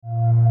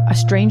a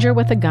stranger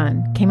with a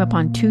gun came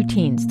upon two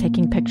teens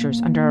taking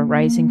pictures under a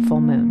rising full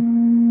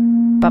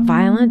moon. But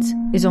violence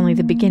is only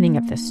the beginning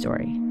of this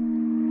story.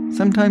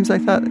 Sometimes I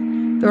thought,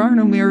 there are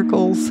no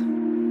miracles.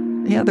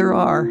 Yeah, there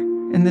are,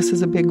 and this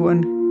is a big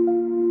one.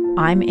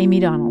 I'm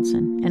Amy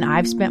Donaldson, and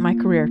I've spent my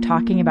career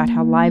talking about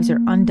how lives are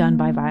undone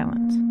by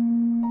violence.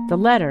 The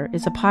Letter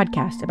is a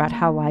podcast about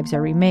how lives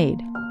are remade.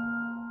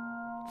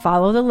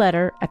 Follow The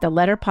Letter at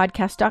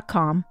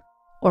theletterpodcast.com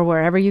or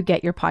wherever you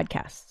get your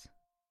podcasts.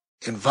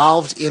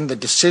 Involved in the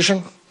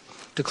decision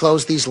to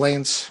close these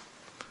lanes,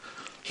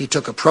 he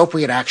took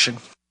appropriate action.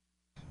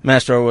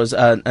 Mastro was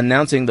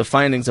announcing the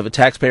findings of a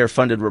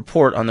taxpayer-funded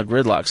report on the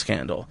gridlock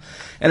scandal.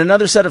 And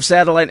another set of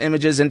satellite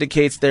images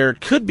indicates there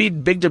could be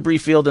big debris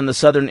field in the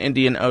southern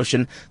Indian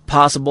Ocean.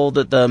 Possible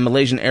that the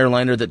Malaysian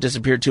airliner that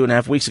disappeared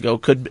 2.5 weeks ago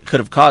could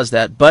have caused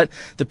that. But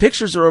the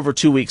pictures are over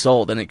 2 weeks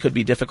old, and it could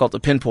be difficult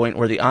to pinpoint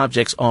where the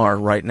objects are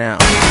right now.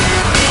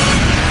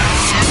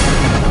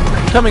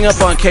 Coming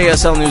up on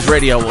KSL News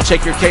Radio, we'll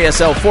check your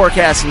KSL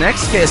forecast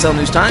next. KSL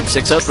News Time,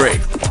 6:03.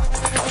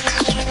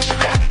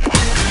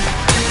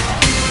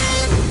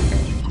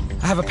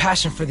 I have a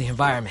passion for the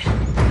environment.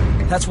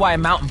 That's why I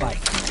mountain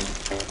bike.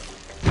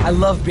 I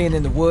love being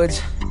in the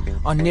woods,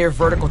 on near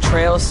vertical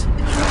trails.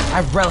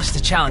 I relish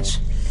the challenge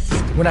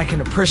when I can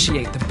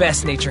appreciate the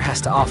best nature has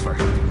to offer.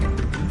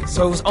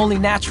 So it was only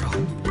natural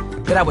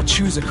that I would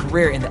choose a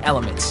career in the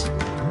elements,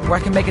 where I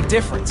can make a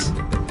difference.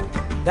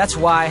 That's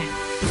why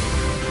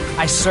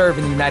I serve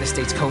in the United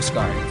States Coast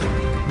Guard.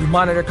 We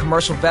monitor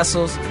commercial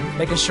vessels,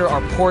 making sure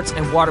our ports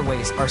and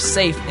waterways are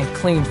safe and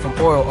clean from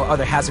oil or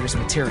other hazardous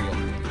material.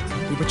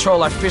 We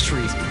patrol our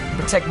fisheries,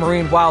 protect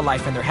marine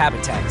wildlife and their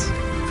habitats.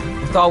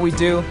 With all we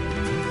do,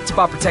 it's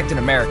about protecting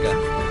America.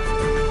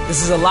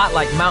 This is a lot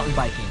like mountain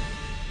biking.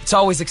 It's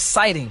always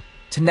exciting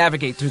to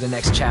navigate through the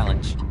next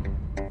challenge.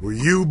 Were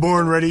you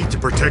born ready to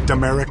protect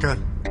America,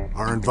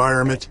 our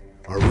environment,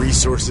 our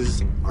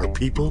resources, our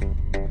people?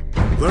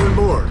 Learn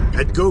more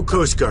at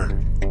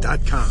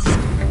GoCoastGuard.com.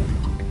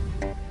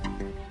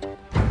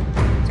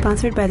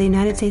 Sponsored by the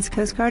United States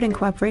Coast Guard in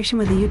cooperation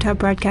with the Utah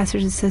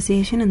Broadcasters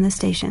Association and this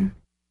station.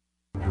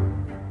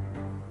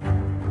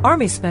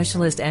 Army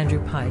Specialist Andrew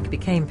Pike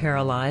became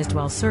paralyzed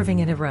while serving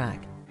in Iraq.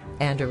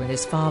 Andrew and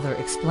his father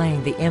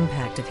explained the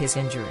impact of his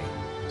injury.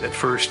 At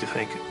first, you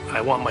think, I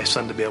want my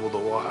son to be able to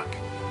walk.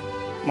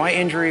 My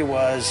injury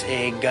was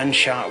a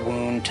gunshot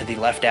wound to the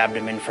left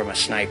abdomen from a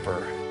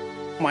sniper.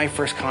 My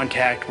first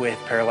contact with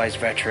paralyzed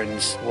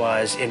veterans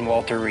was in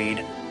Walter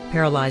Reed.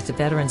 Paralyzed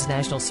Veterans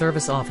National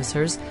Service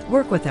officers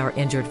work with our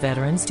injured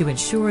veterans to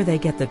ensure they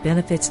get the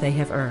benefits they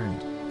have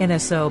earned.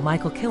 NSO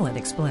Michael Killen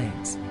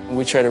explains.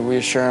 We try to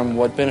reassure them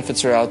what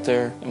benefits are out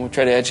there, and we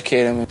try to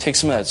educate them and take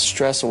some of that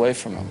stress away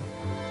from them.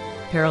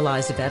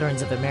 Paralyzed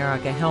Veterans of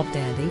America helped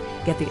Andy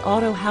get the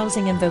auto,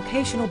 housing, and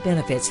vocational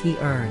benefits he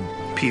earned.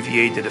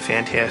 PVA did a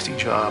fantastic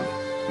job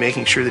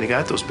making sure that he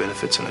got those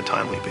benefits on a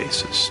timely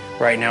basis.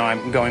 Right now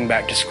I'm going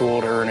back to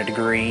school to earn a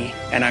degree,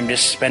 and I'm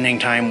just spending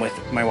time with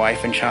my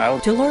wife and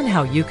child. To learn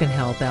how you can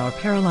help our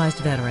paralyzed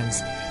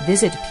veterans,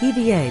 visit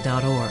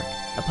PVA.org.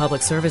 A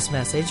public service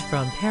message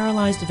from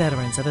Paralyzed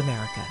Veterans of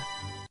America.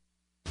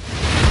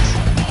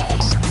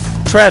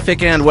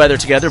 Traffic and weather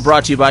together,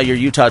 brought to you by your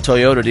Utah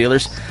Toyota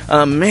dealers.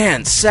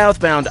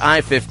 Southbound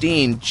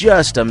I-15,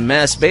 just a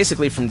mess,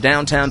 basically from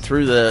downtown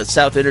through the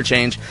South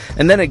Interchange.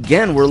 And then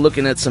again, we're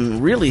looking at some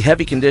really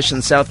heavy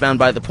conditions southbound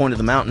by the Point of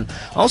the Mountain.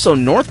 Also,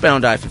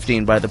 northbound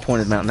I-15 by the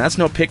Point of the Mountain. That's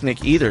no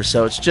picnic either,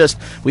 so it's just,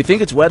 we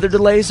think it's weather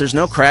delays. There's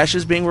no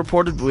crashes being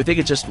reported, but we think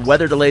it's just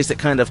weather delays that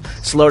kind of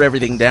slowed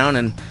everything down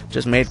and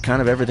just made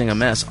kind of everything a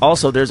mess.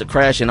 Also, there's a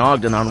crash in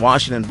Ogden on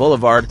Washington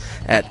Boulevard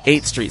at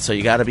 8th Street, so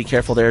you got to be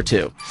careful there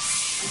too.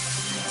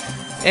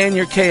 And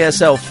your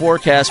KSL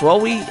forecast, well,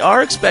 we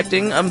are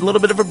expecting a little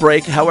bit of a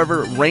break.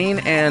 However, rain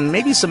and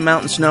maybe some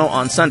mountain snow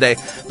on Sunday.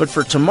 But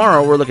for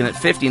tomorrow, we're looking at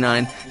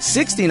 59,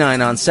 69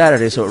 on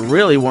Saturday, so it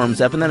really warms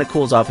up, and then it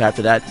cools off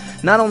after that.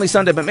 Not only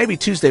Sunday, but maybe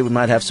Tuesday we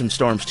might have some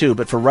storms too.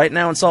 But for right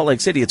now in Salt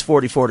Lake City, it's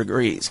 44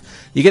 degrees.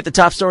 You get the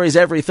top stories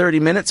every 30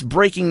 minutes.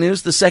 Breaking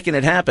news the second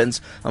it happens.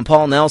 I'm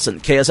Paul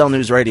Nelson, KSL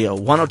News Radio,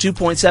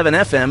 102.7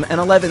 FM and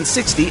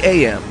 1160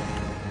 AM.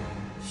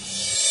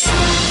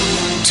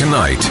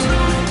 Tonight,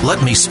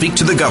 let me speak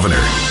to the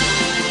governor.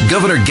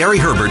 Governor Gary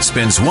Herbert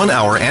spends 1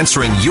 hour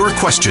answering your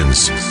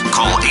questions.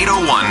 Call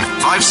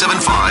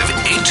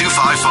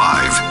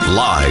 801-575-8255.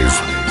 Live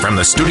from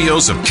the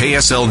studios of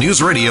KSL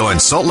News Radio in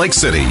Salt Lake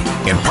City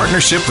in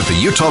partnership with the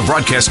Utah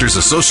Broadcasters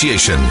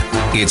Association.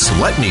 It's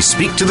Let Me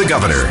Speak to the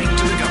Governor.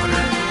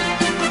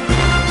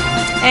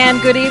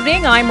 And good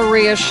evening. I'm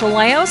Maria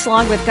Chaleos,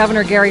 along with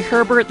Governor Gary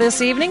Herbert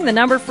this evening. The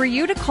number for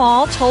you to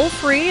call,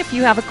 toll-free, if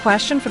you have a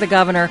question for the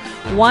governor,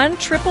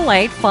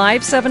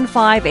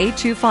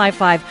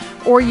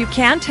 1-888-575-8255, or you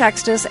can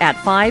text us at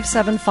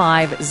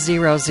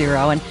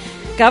 57500. And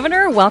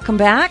Governor, welcome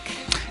back.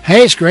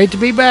 Hey, it's great to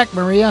be back,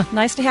 Maria.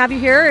 Nice to have you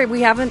here.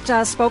 We haven't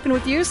spoken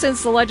with you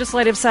since the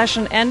legislative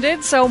session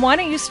ended, so why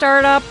don't you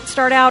start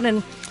out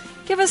and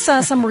give us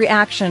some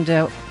reaction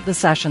to the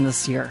session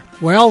this year.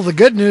 Well, the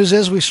good news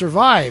is we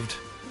survived.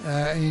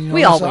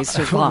 We always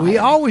survive. We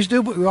always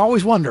do, but we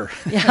always wonder.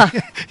 Yeah.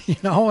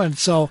 And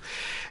so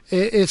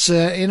it's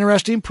an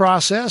interesting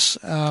process.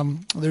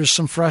 There's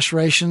some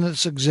frustration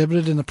that's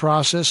exhibited in the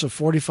process of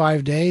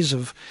 45 days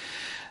of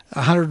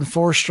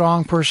 104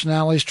 strong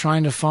personalities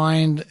trying to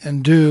find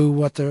and do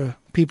what the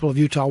people of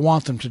Utah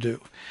want them to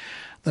do.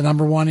 The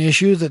number one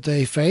issue that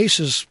they face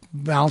is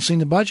balancing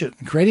the budget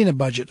and creating a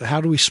budget.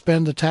 How do we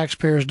spend the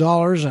taxpayers'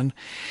 dollars? And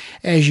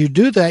as you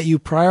do that, you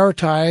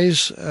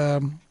prioritize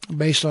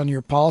based on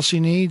your policy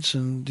needs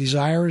and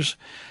desires.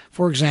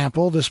 For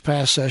example, this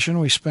past session,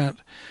 we spent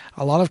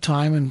a lot of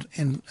time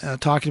in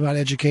talking about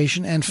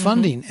education and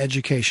funding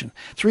education.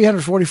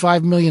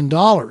 $345 million,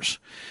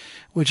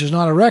 which is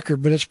not a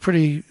record, but it's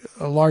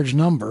a large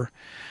number.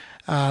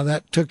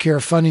 That took care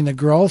of funding the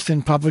growth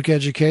in public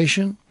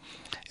education.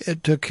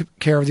 It took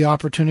care of the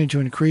opportunity to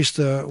increase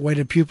the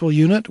weighted pupil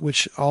unit,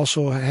 which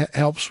also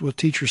helps with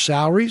teacher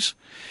salaries.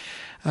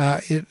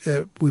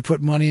 We put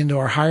money into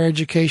our higher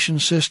education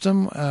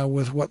system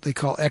with what they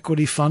call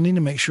equity funding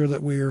to make sure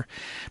that we're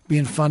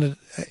being funded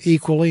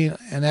equally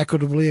and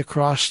equitably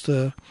across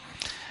the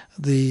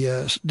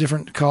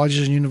different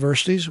colleges and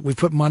universities. We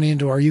put money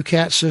into our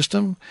UCAT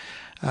system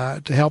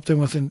to help them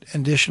with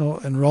additional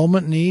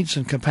enrollment needs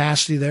and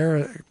capacity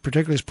there,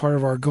 particularly as part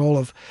of our goal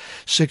of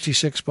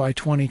 66 by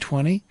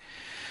 2020.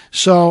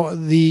 So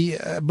the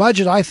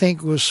budget, I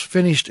think, was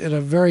finished at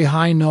a very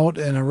high note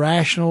and a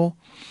rational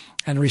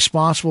and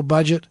responsible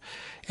budget,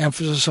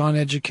 emphasis on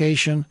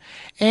education,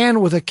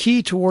 and with a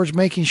key towards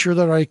making sure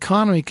that our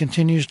economy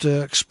continues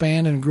to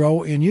expand and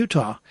grow in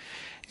Utah.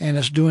 And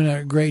it's doing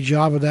a great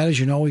job of that. As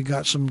you know, we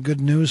got some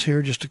good news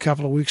here just a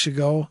couple of weeks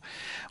ago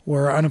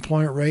where our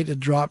unemployment rate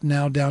had dropped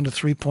now down to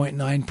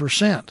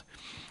 3.9%.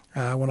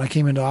 When I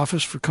came into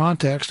office, for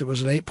context, it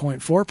was at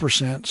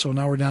 8.4%, so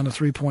now we're down to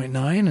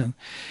 3.9%,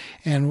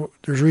 and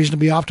there's reason to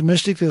be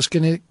optimistic that it's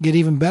going to get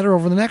even better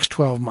over the next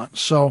 12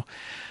 months. So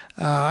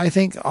I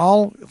think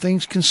all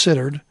things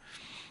considered,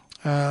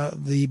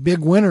 the big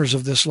winners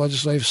of this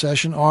legislative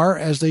session are,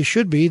 as they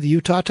should be, the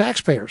Utah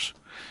taxpayers.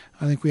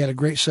 I think we had a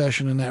great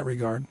session in that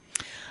regard.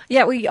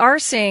 Yeah, we are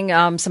seeing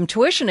some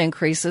tuition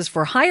increases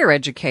for higher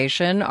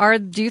education.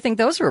 Do you think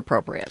those are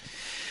appropriate?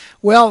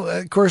 Well,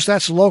 of course,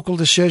 that's local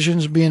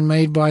decisions being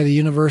made by the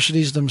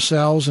universities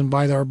themselves and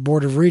by our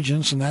Board of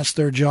Regents, and that's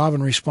their job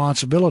and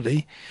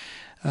responsibility.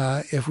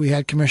 If we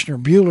had Commissioner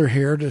Buehler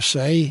here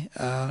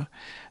to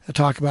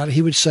talk about it,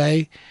 he would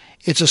say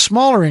it's a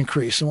smaller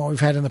increase than what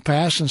we've had in the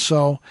past, and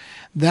so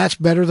that's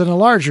better than a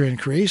larger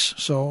increase.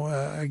 So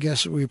I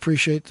guess we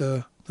appreciate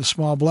the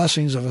small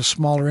blessings of a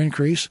smaller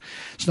increase.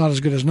 It's not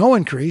as good as no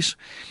increase.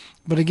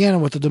 But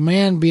again, with the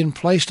demand being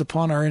placed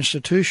upon our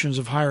institutions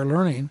of higher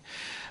learning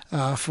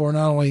for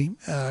not only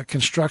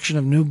construction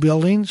of new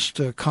buildings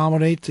to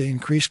accommodate the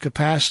increased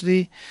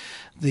capacity,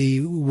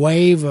 the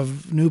wave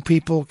of new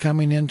people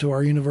coming into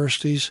our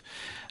universities,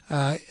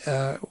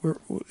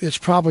 it's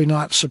probably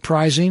not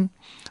surprising.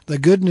 The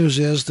good news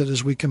is that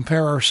as we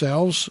compare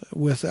ourselves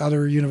with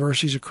other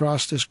universities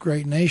across this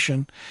great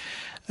nation,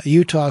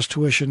 Utah's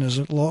tuition is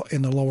in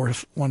the lower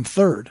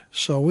 1/3.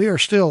 So we are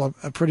still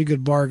a pretty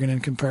good bargain in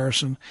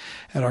comparison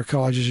at our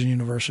colleges and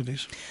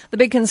universities. The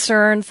big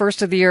concern,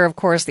 first of the year, of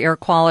course, the air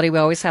quality. We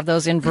always have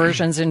those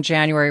inversions in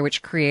January,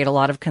 which create a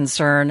lot of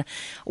concern.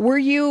 Were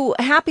you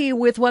happy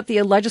with what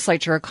the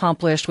legislature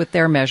accomplished with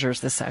their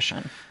measures this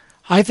session?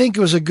 I think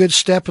it was a good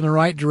step in the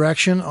right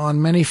direction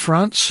on many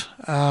fronts.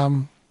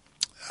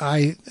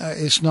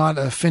 It's not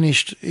a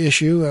finished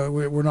issue.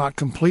 We're not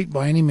complete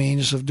by any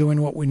means of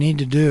doing what we need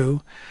to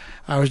do.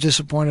 I was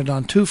disappointed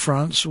on two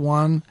fronts.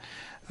 One,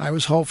 I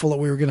was hopeful that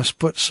we were going to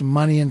put some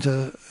money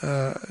into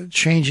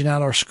changing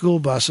out our school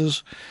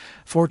buses,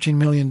 $14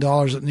 million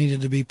that needed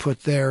to be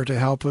put there to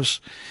help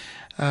us.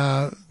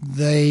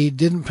 They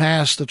didn't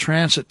pass the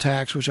transit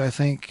tax, which I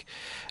think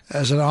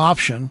as an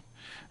option,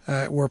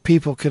 where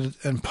people could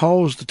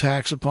impose the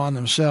tax upon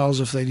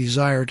themselves if they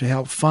desire to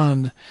help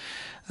fund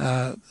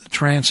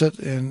transit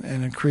and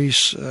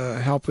increase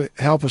help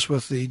us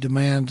with the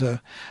demand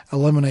to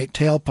eliminate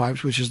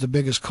tailpipes, which is the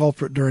biggest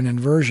culprit during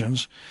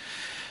inversions.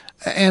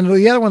 And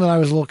the other one that I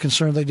was a little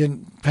concerned they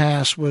didn't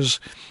pass was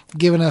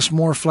giving us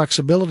more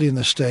flexibility in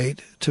the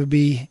state to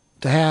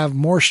have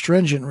more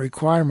stringent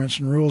requirements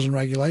and rules and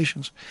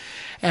regulations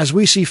as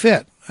we see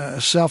fit,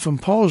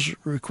 self-imposed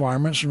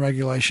requirements and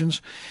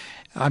regulations.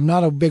 I'm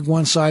not a big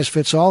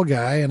one-size-fits-all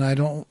guy, and I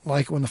don't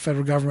like it when the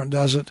federal government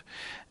does it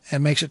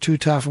and makes it too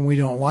tough and we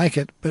don't like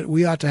it, but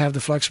we ought to have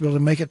the flexibility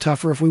to make it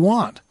tougher if we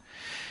want.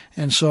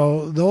 And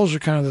so those are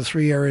kind of the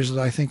three areas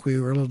that I think we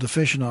were a little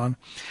deficient on.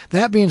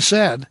 That being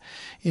said,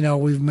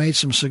 we've made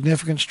some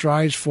significant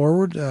strides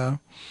forward, and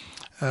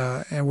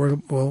we're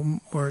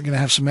going to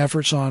have some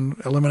efforts on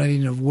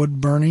eliminating of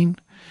wood burning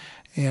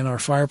in our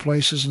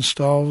fireplaces and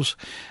stoves.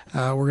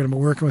 We're going to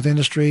be working with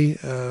industry.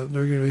 They're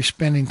going to be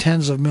spending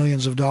tens of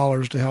millions of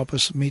dollars to help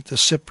us meet the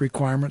SIP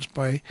requirements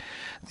by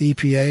the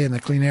EPA and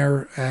the Clean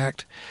Air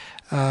Act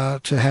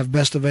to have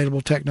best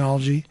available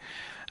technology.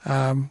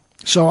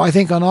 So I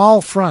think on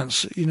all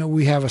fronts,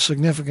 we have a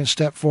significant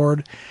step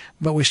forward,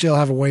 but we still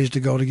have a ways to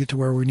go to get to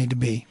where we need to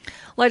be.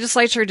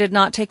 Legislature did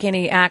not take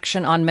any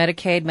action on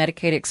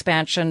Medicaid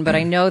expansion, but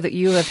I know that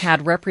you have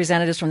had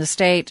representatives from the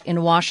state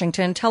in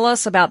Washington. Tell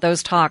us about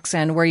those talks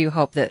and where you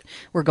hope that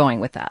we're going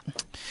with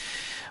that.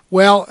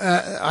 Well,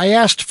 I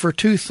asked for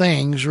two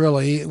things,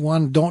 really.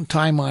 One, don't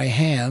tie my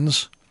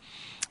hands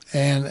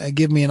and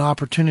give me an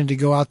opportunity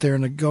to go out there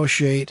and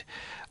negotiate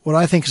what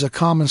I think is a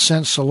common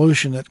sense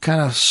solution that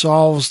kind of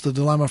solves the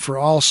dilemma for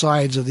all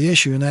sides of the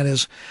issue, and that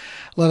is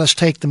let us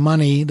take the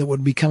money that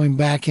would be coming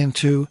back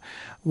into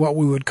what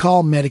we would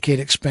call Medicaid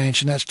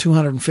expansion. That's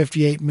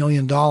 $258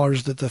 million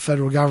that the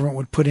federal government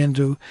would put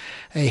into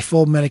a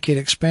full Medicaid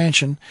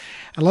expansion,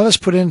 and let us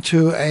put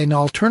into an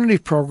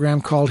alternative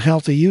program called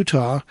Healthy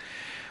Utah,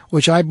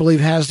 which I believe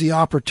has the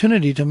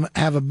opportunity to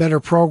have a better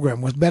program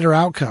with better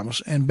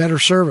outcomes and better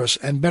service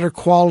and better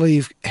quality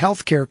of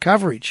health care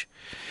coverage.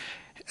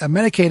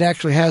 Medicaid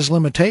actually has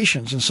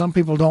limitations, and some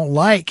people don't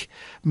like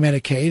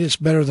Medicaid. It's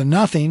better than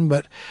nothing,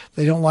 but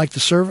they don't like the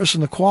service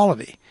and the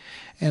quality.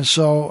 And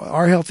so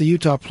our Healthy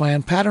Utah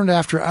plan, patterned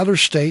after other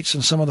states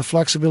and some of the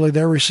flexibility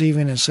they're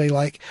receiving in, say,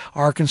 like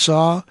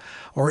Arkansas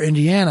or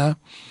Indiana,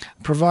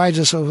 provides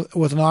us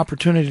with an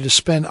opportunity to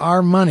spend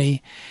our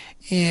money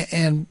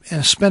and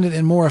spend it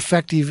in more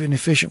effective and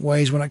efficient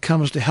ways when it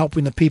comes to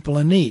helping the people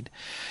in need.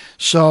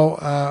 So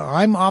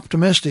I'm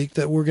optimistic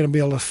that we're going to be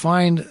able to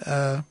find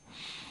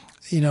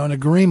an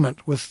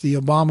agreement with the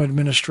Obama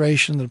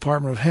administration, the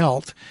Department of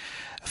Health,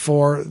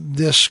 for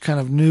this kind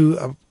of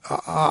new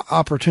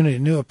opportunity,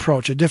 new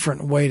approach, a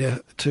different way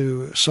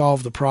to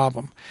solve the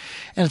problem.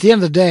 And at the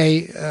end of the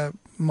day,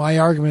 my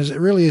argument is it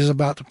really is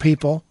about the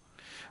people.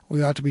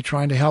 We ought to be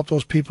trying to help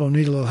those people who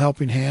need a little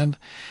helping hand.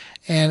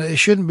 And it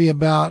shouldn't be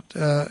about,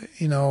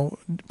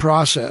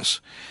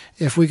 process.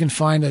 If we can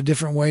find a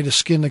different way to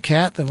skin the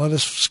cat, then let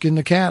us skin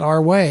the cat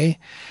our way,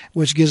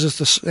 which gives us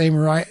the same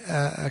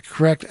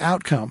correct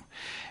outcome.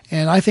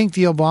 And I think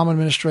the Obama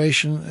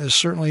administration is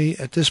certainly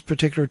at this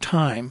particular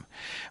time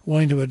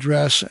willing to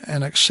address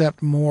and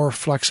accept more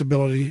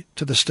flexibility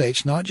to the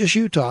states, not just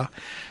Utah,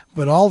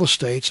 but all the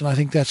states. And I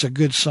think that's a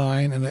good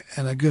sign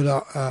and a good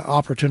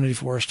opportunity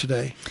for us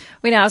today.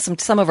 We now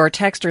have some of our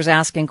texters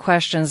asking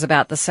questions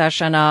about the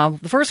session.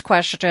 The first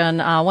question,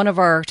 one of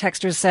our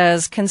texters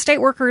says, can state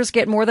workers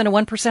get more than a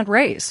 1%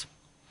 raise?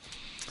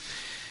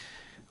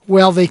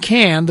 Well, they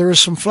can. There is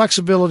some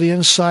flexibility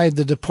inside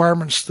the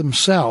departments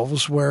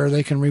themselves where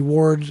they can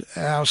reward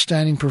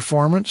outstanding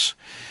performance.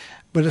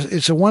 But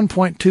it's a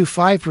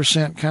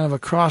 1.25% kind of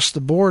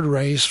across-the-board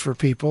raise for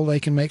people. They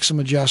can make some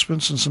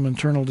adjustments and some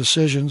internal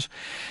decisions.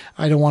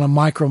 I don't want to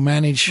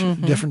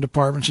micromanage different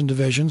departments and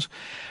divisions.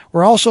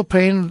 We're also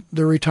paying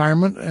their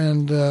retirement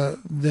and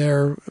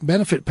their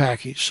benefit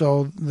package.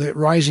 So the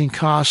rising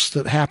costs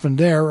that happened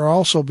there are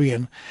also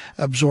being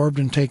absorbed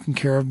and taken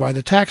care of by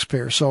the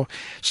taxpayer. So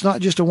it's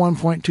not just a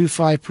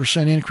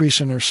 1.25%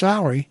 increase in their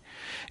salary.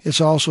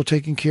 It's also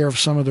taking care of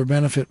some of their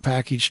benefit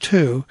package,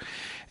 too.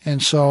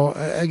 And so,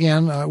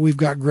 again, we've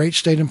got great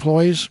state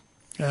employees.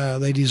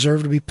 They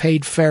deserve to be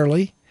paid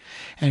fairly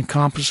and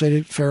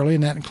compensated fairly,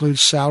 and that includes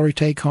salary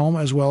take-home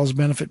as well as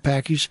benefit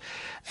package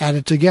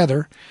added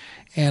together.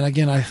 And,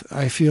 again,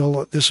 I feel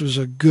that this was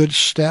a good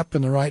step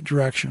in the right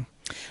direction.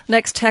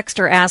 Next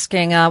texter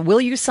asking, will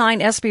you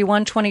sign SB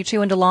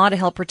 122 into law to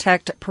help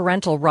protect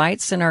parental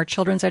rights in our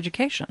children's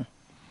education?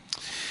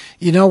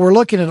 We're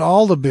looking at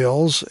all the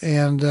bills,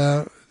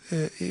 and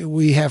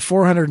we have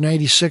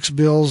 486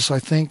 bills, I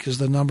think, is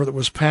the number that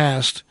was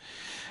passed.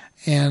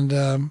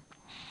 And,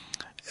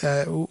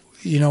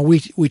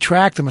 we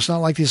track them. It's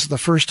not like this is the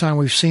first time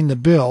we've seen the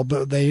bill,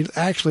 but they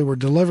actually were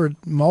delivered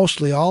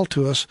mostly all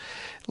to us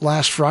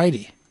last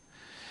Friday.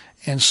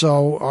 And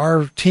so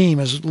our team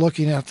is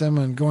looking at them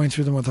and going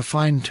through them with a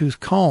fine-tooth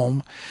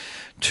comb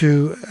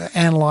to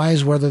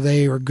analyze whether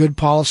they are good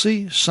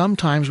policy.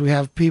 Sometimes we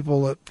have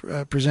people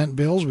that present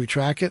bills, we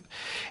track it,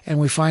 and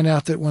we find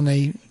out that when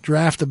they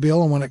draft the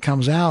bill and when it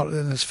comes out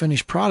and its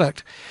finished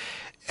product,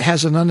 it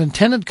has an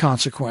unintended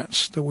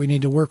consequence that we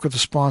need to work with the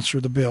sponsor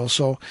of the bill.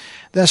 So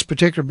this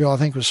particular bill, I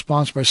think, was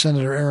sponsored by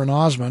Senator Aaron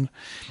Osmond,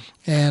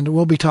 and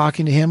we'll be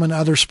talking to him and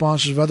other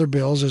sponsors of other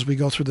bills as we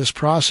go through this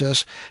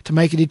process to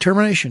make a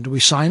determination. Do we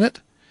sign it?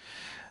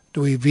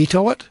 Do we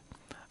veto it?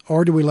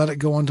 Or do we let it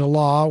go into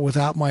law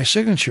without my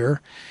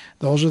signature?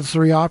 Those are the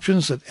three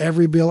options that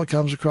every bill that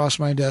comes across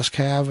my desk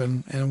have,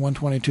 and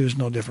 122 is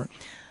no different.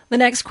 The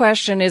next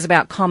question is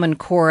about Common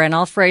Core, and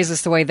I'll phrase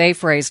this the way they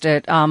phrased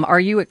it.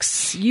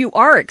 You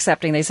are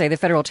accepting, they say, the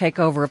federal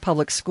takeover of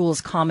public schools,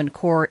 Common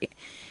Core,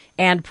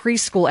 and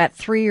preschool at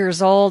 3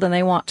 years old, and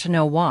they want to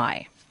know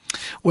why.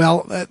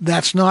 Well,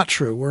 that's not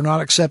true. We're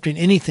not accepting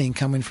anything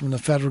coming from the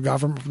federal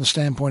government from the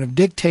standpoint of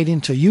dictating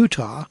to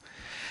Utah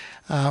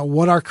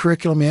what our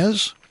curriculum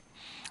is,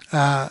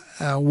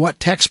 what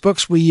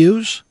textbooks we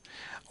use,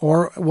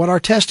 or what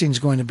our testing is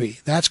going to be.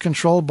 That's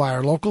controlled by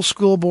our local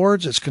school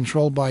boards. It's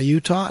controlled by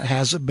Utah. It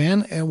has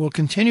been and will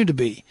continue to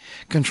be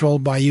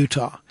controlled by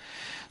Utah.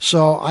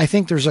 So I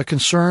think there's a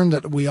concern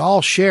that we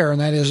all share,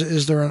 and that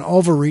is there an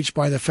overreach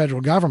by the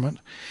federal government?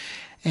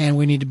 And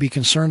we need to be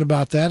concerned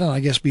about that, and I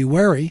guess be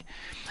wary.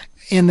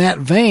 In that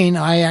vein,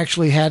 I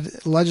actually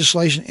had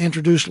legislation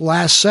introduced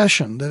last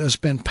session that has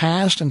been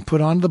passed and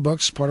put onto the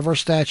books, part of our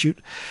statute,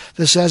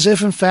 that says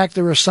if in fact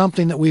there is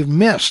something that we've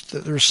missed,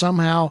 that there's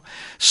somehow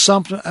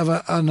something of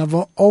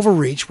an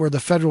overreach where the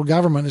federal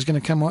government is going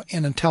to come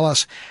in and tell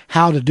us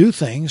how to do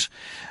things,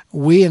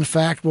 we in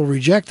fact will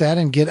reject that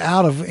and get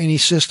out of any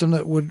system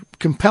that would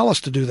compel us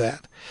to do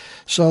that.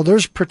 So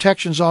there's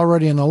protections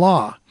already in the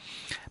law.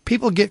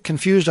 People get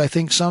confused, I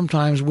think,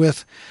 sometimes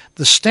with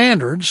the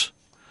standards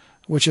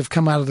which have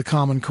come out of the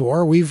Common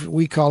Core.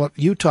 We call it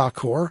Utah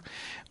Core,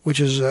 which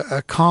is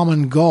a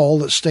common goal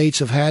that states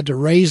have had to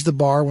raise the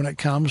bar when it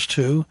comes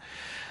to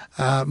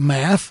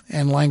math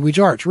and language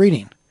arts,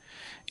 reading.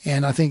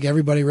 And I think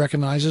everybody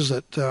recognizes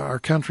that our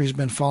country has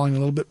been falling a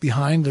little bit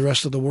behind the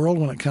rest of the world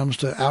when it comes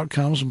to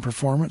outcomes and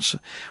performance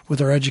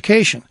with our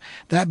education.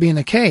 That being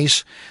the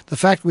case, the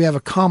fact we have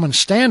a common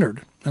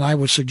standard, and I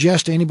would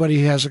suggest to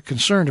anybody who has a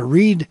concern to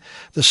read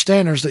the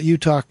standards that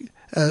Utah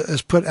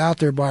has put out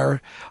there by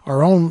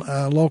our own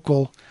our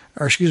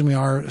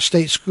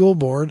state school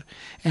board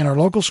and our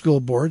local school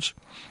boards,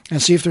 and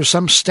see if there's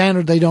some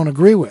standard they don't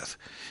agree with.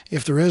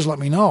 If there is, let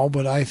me know,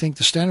 but I think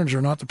the standards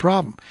are not the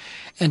problem.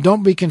 And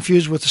don't be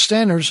confused with the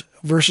standards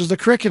versus the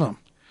curriculum.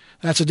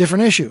 That's a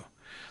different issue.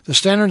 The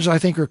standards, I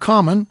think, are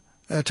common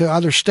to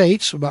other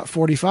states, about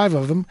 45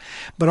 of them,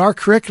 but our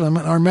curriculum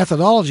and our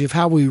methodology of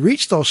how we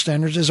reach those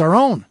standards is our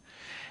own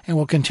and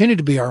will continue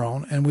to be our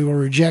own, and we will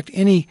reject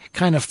any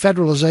kind of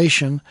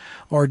federalization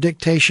or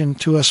dictation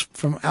to us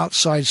from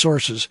outside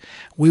sources.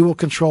 We will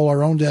control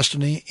our own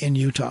destiny in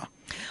Utah.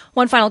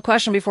 One final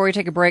question before we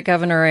take a break,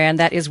 Governor, and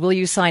that is, will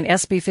you sign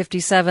SB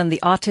 57, the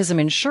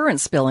autism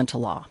insurance bill, into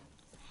law?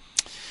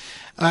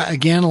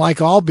 Again,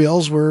 like all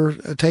bills, we're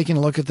taking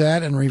a look at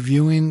that and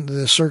reviewing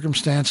the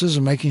circumstances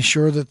and making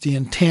sure that the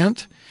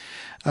intent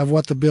of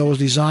what the bill was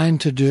designed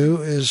to do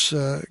is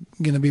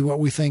going to be what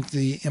we think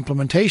the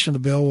implementation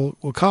of the bill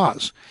will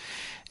cause.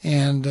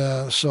 And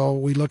so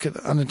we look at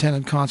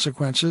unintended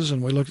consequences,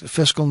 and we look at the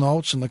fiscal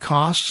notes and the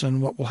costs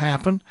and what will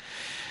happen.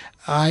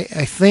 I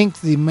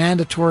think the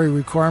mandatory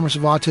requirements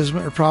of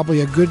autism are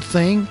probably a good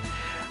thing.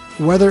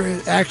 Whether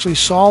it actually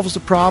solves the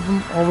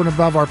problem over and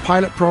above our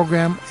pilot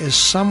program is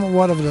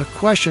somewhat of the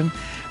question,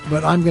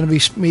 but I'm going to be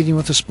meeting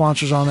with the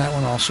sponsors on that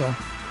one also.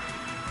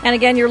 And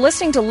again, you're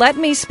listening to Let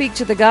Me Speak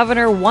to the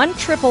Governor,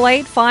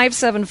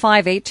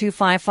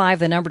 1-888-575-8255,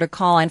 the number to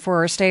call. And for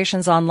our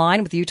stations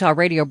online with the Utah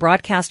Radio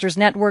Broadcasters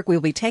Network,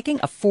 we'll be taking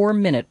a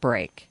 4-minute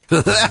break.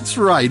 That's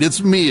right,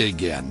 it's me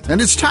again. And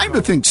it's time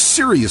to think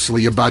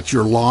seriously about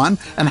your lawn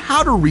and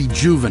how to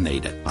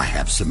rejuvenate it. I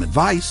have some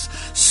advice.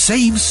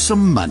 Save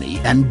some money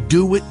and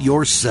do it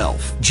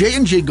yourself.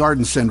 J&J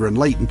Garden Center in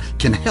Layton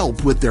can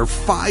help with their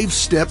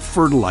 5-step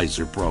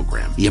fertilizer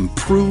program.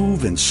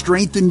 Improve and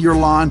strengthen your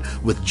lawn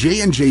with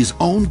J&J's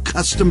own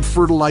custom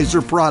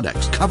fertilizer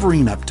products,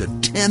 covering up to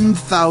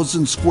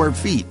 10,000 square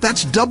feet.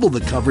 That's double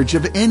the coverage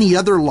of any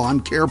other lawn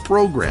care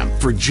program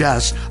for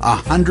just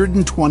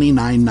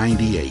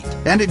 $129.98.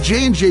 And at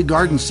J&J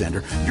Garden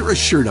Center, you're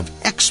assured of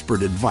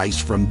expert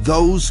advice from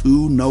those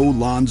who know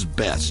lawns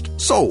best.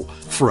 So,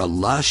 for a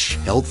lush,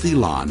 healthy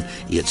lawn,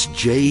 it's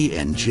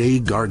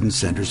J&J Garden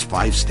Center's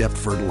 5-step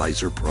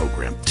fertilizer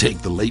program. Take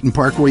the Layton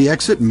Parkway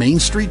exit, Main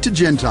Street to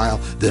Gentile,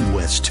 then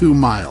west 2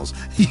 miles.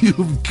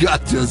 You've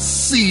got to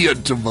see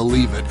it to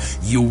believe it.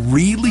 You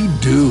really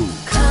do.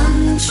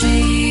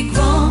 Country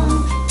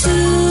grown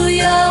to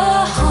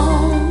your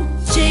home,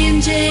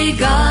 J&J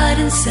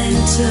Garden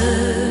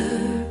Center.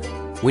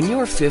 When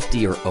you're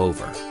 50 or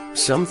over,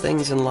 some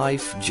things in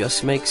life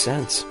just make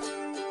sense.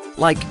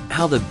 Like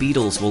how the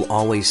Beatles will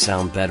always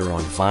sound better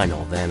on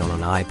vinyl than on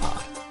an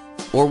iPod.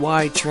 Or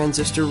why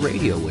transistor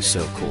radio was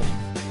so cool.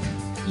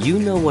 You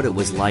know what it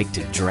was like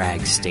to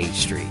drag State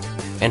Street,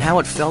 and how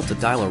it felt to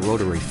dial a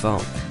rotary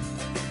phone.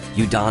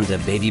 You donned a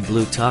baby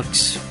blue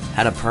tux,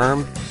 had a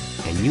perm,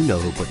 and you know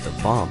who put the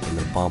bump in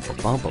the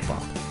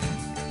bump-a-bump-a-bump.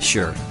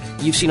 Sure,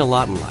 you've seen a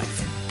lot in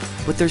life,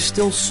 but there's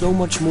still so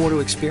much more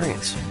to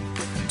experience.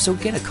 So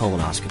get a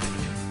colonoscopy.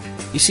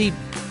 You see,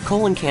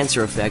 colon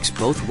cancer affects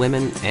both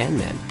women and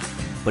men,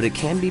 but it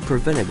can be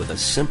prevented with a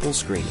simple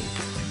screening,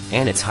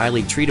 and it's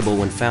highly treatable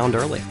when found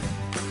early.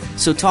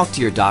 So talk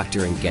to your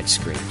doctor and get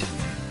screened,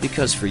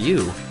 because for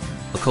you,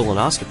 a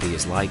colonoscopy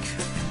is like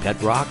pet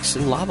rocks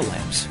and lava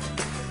lamps.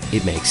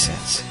 It makes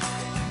sense.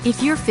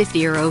 If you're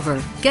 50 or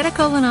over, get a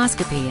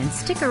colonoscopy and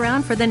stick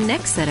around for the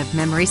next set of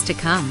memories to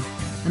come.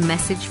 A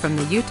message from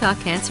the Utah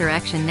Cancer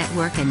Action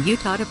Network and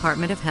Utah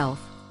Department of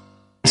Health.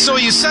 So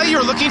you say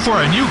you're looking for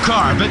a new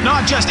car, but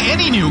not just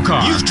any new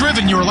car. You've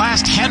driven your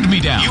last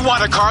hand-me-down. You want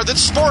a car that's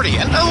sporty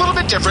and a little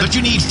bit different, but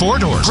you need 4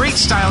 doors, great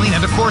styling,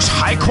 and of course,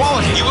 high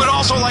quality. You would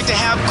also like to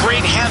have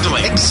great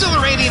handling,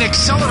 exhilarating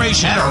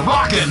acceleration, and a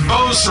rockin'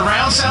 Bose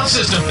surround sound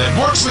system that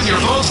works with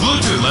your Bose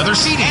Bluetooth leather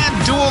seating and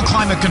dual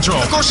climate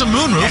control. Of course, a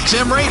moonroof,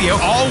 XM radio,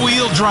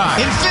 all-wheel drive.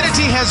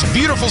 Infiniti has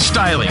beautiful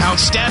styling,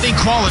 outstanding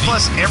quality,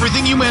 plus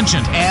everything you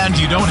mentioned, and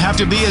you don't have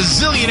to be a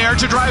zillionaire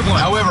to drive one.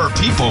 However,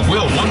 people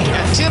will wonder.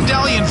 At Tim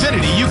Daly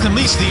Infiniti, you can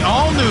lease the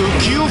all-new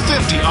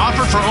Q50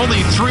 offer for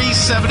only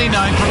 $379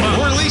 per month,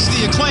 or lease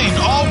the acclaimed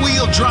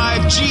all-wheel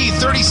drive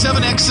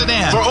G37X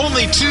sedan for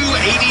only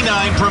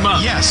 $289 per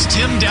month. Yes,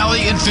 Tim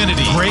Daly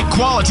Infiniti. Great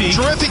quality,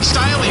 terrific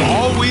styling,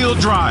 all-wheel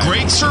drive,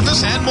 great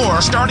service, and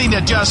more, starting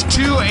at just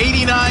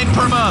 $289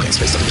 per month.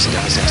 It's based on the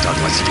Daly same stock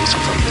license fees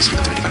from this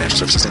with Infiniti Financial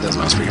Services. 10,000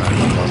 miles per year.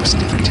 Offers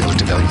and retailers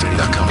to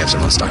DalyInfiniti.com. Gaps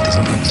are on stock. Days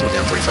on slow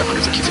down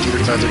 $4,500 for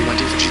Q50,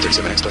 $35.31 for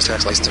G37X plus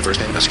tax. License and first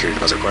payment. No security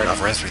deposit required.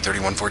 Offer ends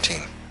 3/31/14.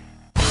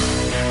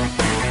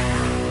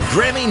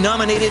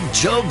 Grammy-nominated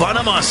Joe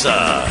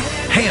Bonamassa,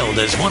 hailed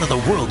as one of the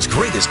world's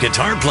greatest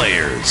guitar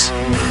players.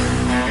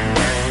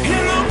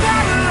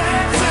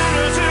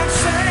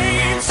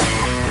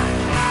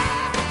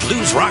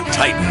 Blues rock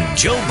titan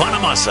Joe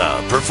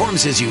Bonamassa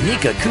performs his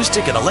unique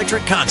acoustic and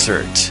electric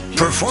concert,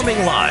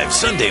 performing live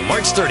Sunday,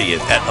 March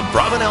 30th at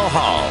Abravanel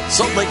Hall,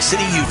 Salt Lake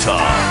City,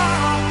 Utah.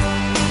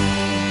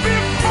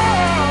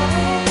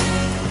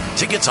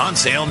 Tickets on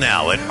sale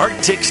now at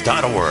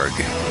arttix.org.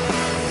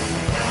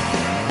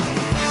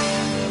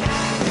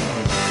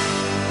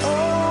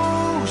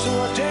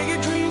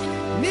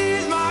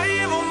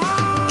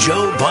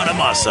 Joe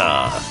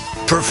Bonamassa,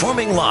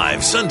 performing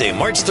live Sunday,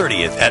 March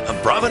 30th at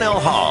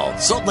Abravanel Hall,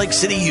 Salt Lake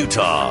City,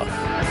 Utah.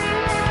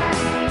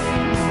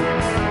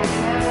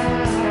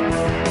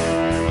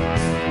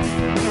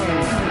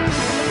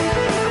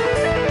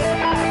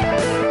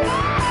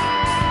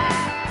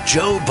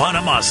 Joe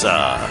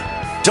Bonamassa.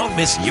 Don't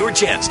miss your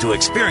chance to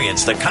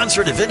experience the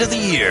concert event of the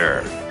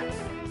year.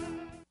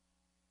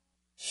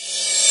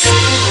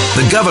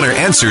 The governor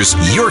answers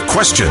your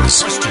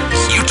questions.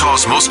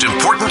 Utah's most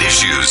important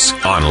issues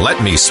on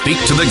Let Me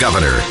Speak to the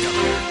Governor.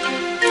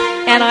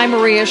 And I'm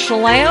Maria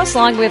Shilaos,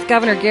 along with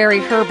Governor Gary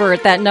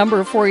Herbert. That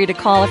number for you to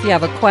call if you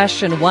have a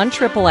question,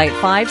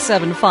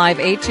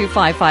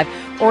 1-888-575-8255.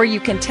 Or you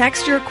can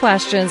text your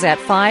questions at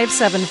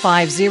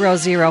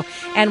 57500,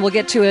 and we'll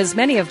get to as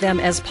many of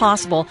them as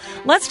possible.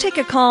 Let's take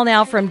a call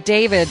now from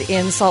David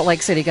in Salt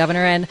Lake City,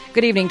 Governor. And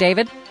good evening,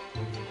 David.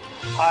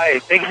 Hi,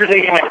 thank you for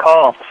taking my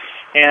call.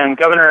 And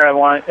Governor,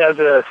 as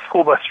a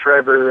school bus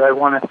driver, I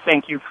want to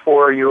thank you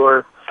for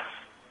your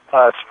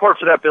support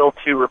for that bill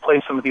to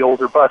replace some of the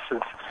older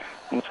buses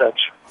and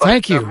such.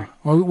 Thank you.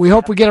 Well, we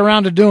hope we get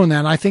around to doing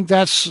that. I think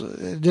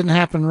it didn't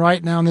happen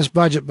right now in this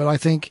budget, but I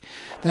think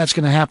that's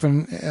going to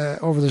happen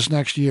over this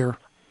next year.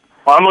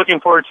 Well, I'm looking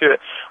forward to it.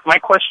 My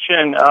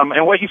question,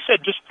 and what you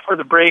said just before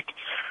the break,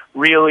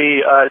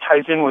 really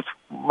ties in with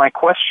my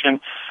question.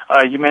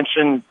 You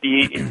mentioned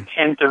the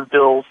intent of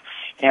bills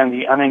and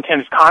the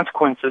unintended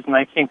consequences, and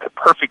I think a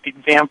perfect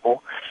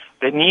example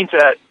that needs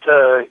that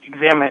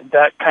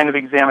kind of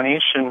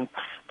examination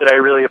that I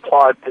really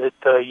applaud that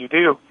you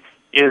do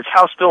is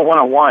House Bill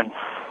 101.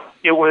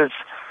 It was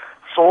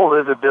sold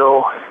as a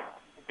bill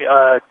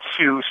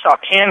to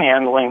stop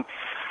panhandling,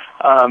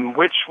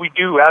 which we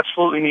do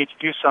absolutely need to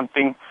do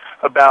something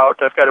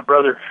about. I've got a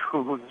brother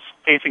who's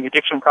facing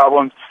addiction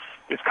problems,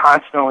 is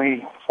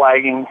constantly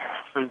flagging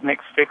for the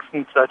next fix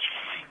and such,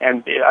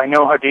 and I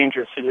know how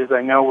dangerous it is.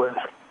 I know where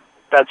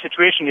that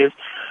situation is.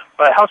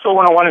 But House Bill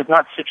 101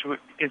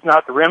 is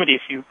not the remedy.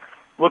 If you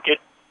look at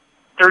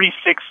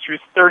 36 through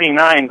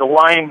 39, the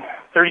line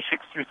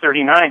 36 through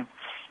 39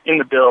 in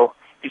the bill,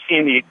 you see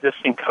in the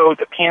existing code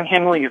that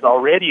panhandling is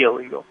already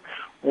illegal.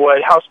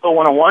 What House Bill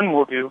 101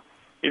 will do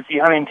is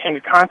the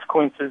unintended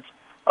consequences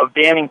of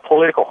banning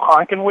political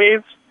honkin'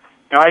 waves.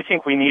 Now, I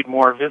think we need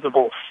more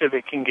visible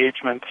civic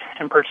engagement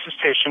and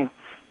participation,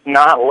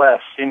 not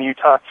less, in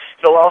Utah.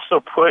 It'll also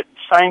put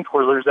sign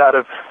twirlers out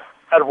of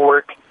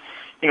work.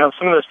 You know,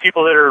 some of those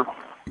people that are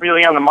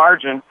really on the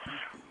margin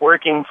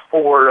working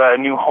for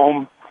new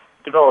home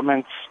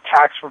developments,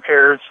 tax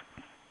repairs,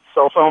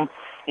 cell phone,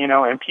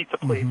 and pizza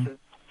places. Mm-hmm.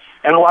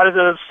 And a lot of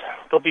those,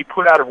 they'll be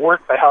put out of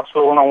work by House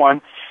Bill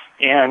 101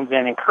 and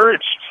then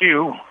encouraged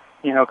to,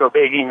 go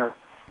begging or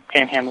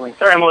panhandling.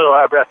 Sorry, I'm a little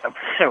out of breath. I'm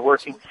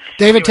working.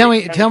 David,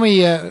 anyway, tell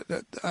me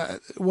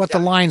what the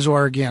lines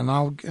are again.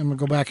 I'm going to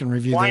go back and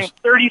review line this.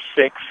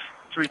 36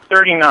 through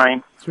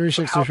 39.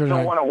 36 through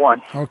 39.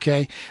 101.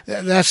 Okay.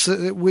 That's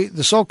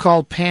the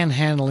so-called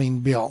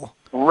panhandling bill.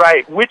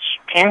 Right, which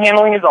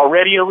panhandling is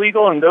already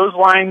illegal, and those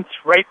lines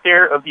right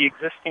there of the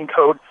existing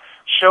code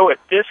show it.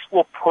 This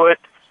will put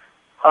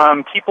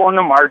people in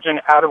the margin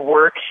out of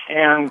work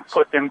and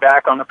put them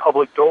back on the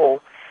public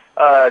dole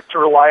to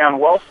rely on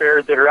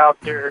welfare that are out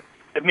there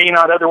that may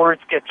not otherwise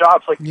get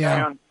jobs, like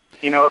the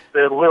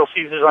Little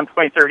Caesars on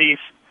 23rd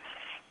East,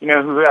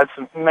 who has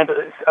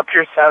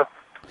appears to have,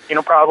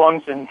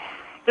 problems. And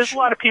there's a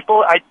lot of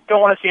people, I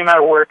don't want to see them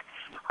out of work.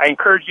 I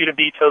encourage you to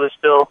veto this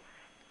bill,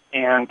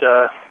 and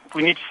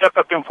we need to step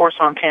up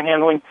enforcement on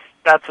panhandling.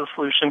 That's the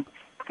solution,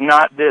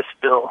 not this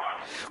bill.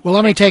 Well,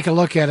 let me take a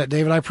look at it,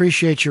 David. I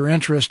appreciate your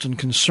interest and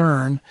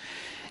concern.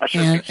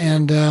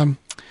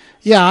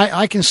 Yeah,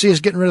 I can see us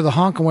getting rid of the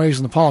honking waves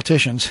and the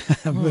politicians,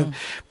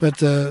 but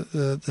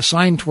the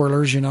sign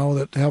twirlers,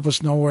 that help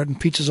us know when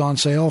pizza's on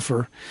sale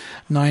for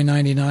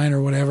 $9.99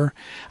 or whatever.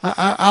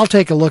 I'll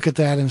take a look at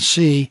that and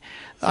see.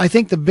 I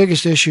think the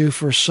biggest issue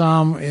for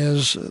some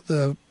is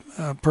the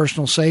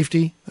personal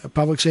safety,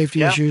 public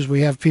safety issues.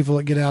 We have people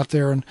that get out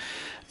there, and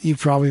you've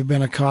probably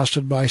been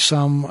accosted by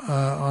some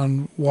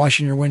on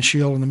washing your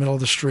windshield in the middle of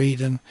the street,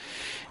 and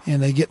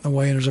they get in the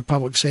way, and there's a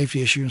public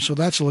safety issue. And so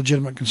that's a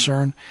legitimate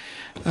concern.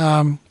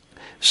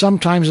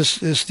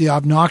 Sometimes it's the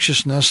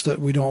obnoxiousness that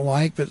we don't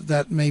like, but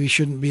that maybe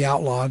shouldn't be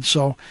outlawed.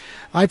 So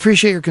I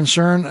appreciate your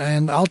concern,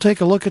 and I'll take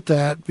a look at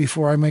that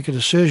before I make a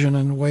decision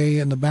and weigh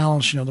in the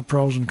balance, the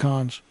pros and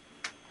cons.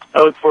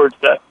 I look forward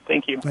to that.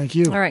 Thank you. Thank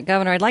you. All right,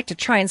 Governor, I'd like to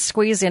try and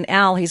squeeze in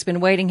Al. He's been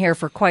waiting here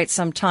for quite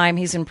some time.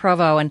 He's in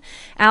Provo. And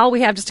Al,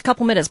 we have just a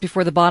couple minutes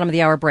before the bottom of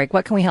the hour break.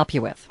 What can we help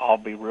you with? I'll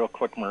be real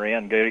quick, Maria,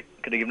 and good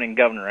evening,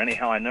 Governor.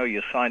 Anyhow, I know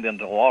you signed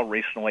into law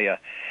recently a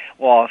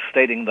law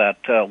stating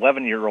that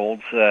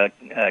 11-year-olds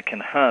can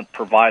hunt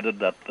provided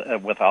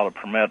that without a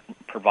permit,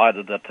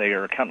 provided that they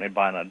are accompanied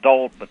by an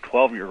adult, but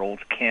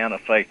 12-year-olds can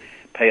if they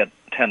pay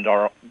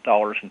 $10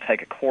 and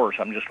take a course.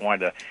 I'm just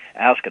wanting to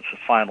ask, it's a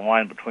fine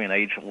line between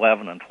age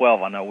 11 and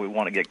 12. I know we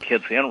want to get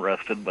kids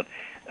interested, but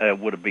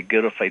would it be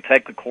good if they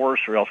take the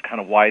course or else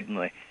kind of widen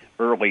the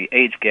early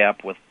age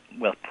gap with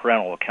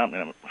parental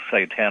accompaniment,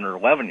 say 10 or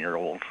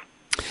 11-year-olds?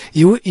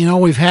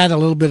 We've had a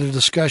little bit of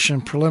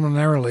discussion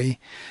preliminarily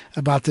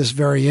about this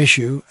very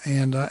issue,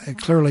 and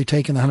clearly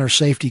taking the hunter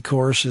safety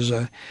course is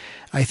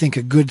I think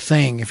a good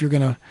thing. If you're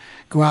going to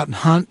go out and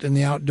hunt in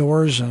the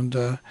outdoors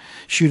and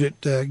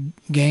shoot at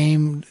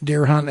game,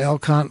 deer hunt,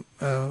 elk hunt,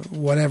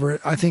 whatever,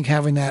 I think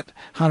having that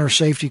hunter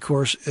safety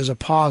course is a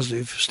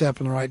positive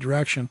step in the right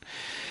direction.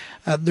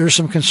 There's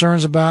some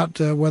concerns about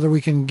whether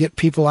we can get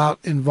people out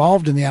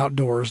involved in the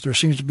outdoors. There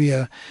seems to be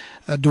a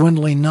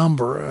dwindling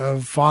number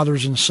of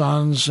fathers and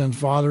sons and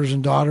fathers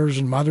and daughters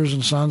and mothers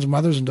and sons and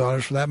mothers and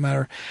daughters, for that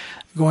matter,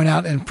 going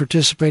out and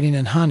participating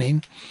in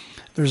hunting.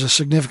 There's a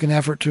significant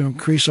effort to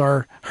increase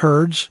our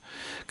herds,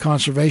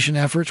 conservation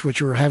efforts,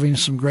 which we're having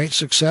some great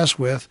success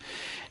with.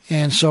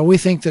 And so we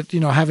think that,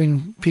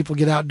 having people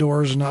get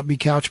outdoors and not be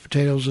couch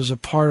potatoes is a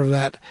part of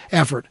that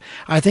effort.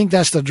 I think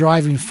that's the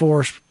driving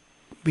force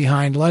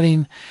behind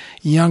letting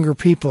younger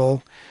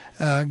people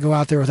go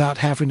out there without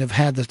having to have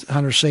had the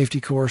hunter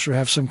safety course or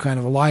have some kind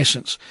of a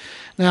license.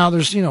 Now,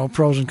 there's,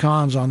 pros and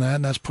cons on that,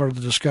 and that's part of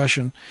the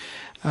discussion.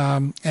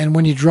 And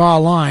when you draw a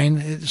line,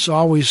 it's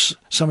always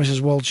somebody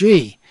says, well,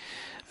 gee,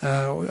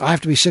 I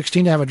have to be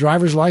 16 to have a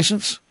driver's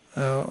license.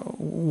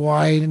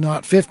 Why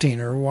not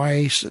 15 or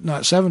why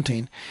not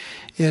 17?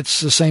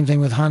 It's the same thing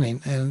with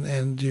hunting,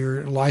 and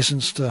your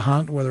license to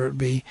hunt, whether it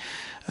be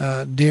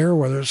deer,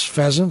 whether it's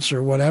pheasants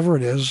or whatever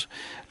it is,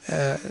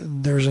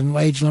 there's an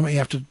age limit. You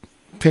have to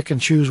pick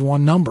and choose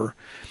one number.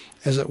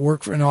 Does it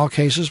work in all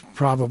cases?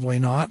 Probably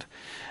not.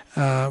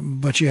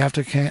 But you have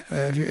to,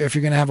 if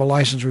you're going to have a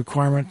license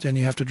requirement, then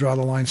you have to draw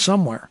the line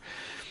somewhere.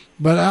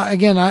 But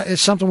again,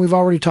 it's something we've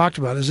already talked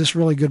about. Is this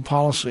really good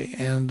policy?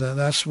 And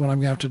that's what I'm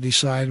going to have to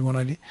decide when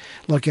I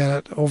look at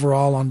it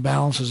overall on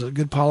balance. Is it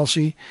good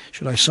policy?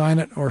 Should I sign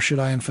it, or should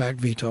I, in fact,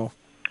 veto?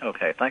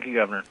 Okay. Thank you,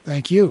 Governor.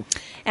 Thank you.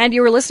 And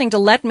you were listening to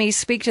Let Me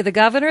Speak to the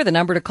Governor. The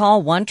number to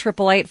call,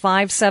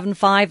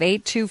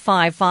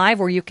 1-888-575-8255,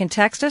 or you can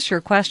text us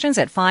your questions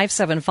at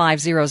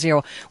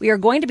 57500. We are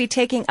going to be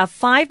taking a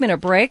 5-minute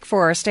break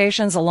for our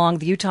stations along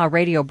the Utah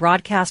Radio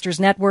Broadcasters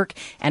Network,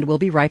 and we'll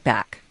be right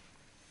back.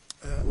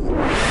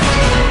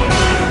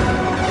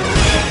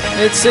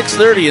 It's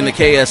 6:30 in the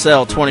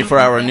KSL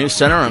 24-hour news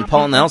center. I'm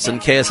Paul Nelson,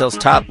 KSL's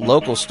top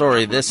local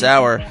story this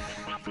hour.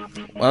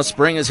 Well,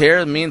 spring is here.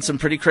 It means some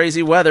pretty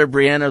crazy weather.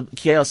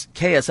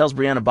 KSL's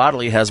Brianna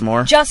Bodley has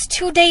more. Just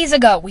 2 days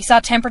ago, we saw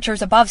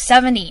temperatures above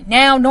 70.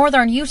 Now,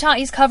 northern Utah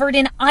is covered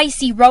in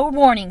icy road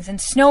warnings and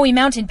snowy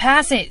mountain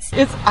passes.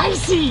 It's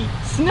icy,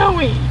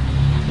 snowy.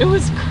 It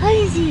was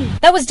crazy.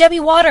 That was Debbie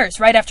Waters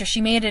right after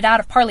she made it out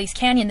of Parley's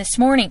Canyon this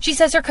morning. She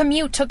says her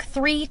commute took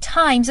 3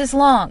 times as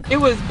long. It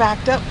was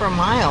backed up for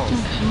miles.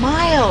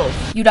 Miles.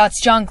 UDOT's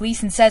John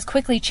Gleason says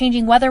quickly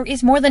changing weather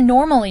is more than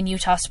normal in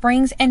Utah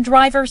Springs and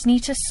drivers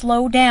need to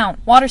slow down.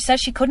 Waters says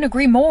she couldn't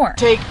agree more.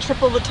 Take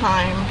triple the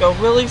time, go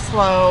really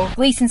slow.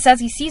 Gleason says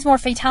he sees more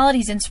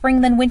fatalities in spring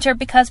than winter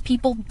because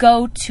people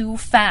go too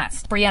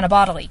fast. Brianna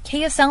Bodley,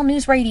 KSL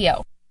News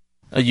Radio.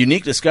 A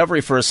unique discovery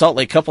for a Salt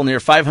Lake couple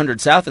near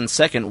 500 South and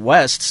 2nd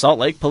West. Salt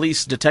Lake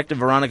Police Detective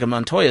Veronica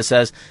Montoya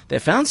says they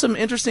found some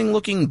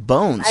interesting-looking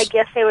bones. I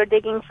guess they were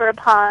digging for a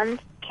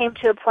pond, came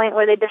to a point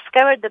where they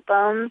discovered the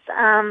bones.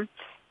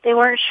 They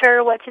weren't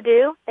sure what to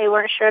do. They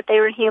weren't sure if they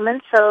were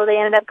human, so they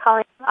ended up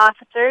calling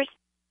officers.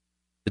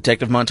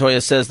 Detective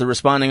Montoya says the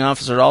responding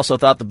officer also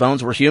thought the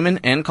bones were human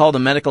and called a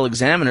medical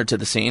examiner to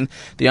the scene.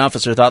 The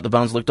officer thought the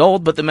bones looked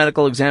old, but the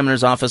medical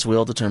examiner's office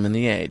will determine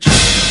the age.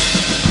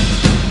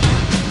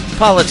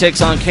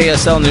 Politics on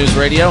KSL News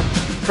Radio.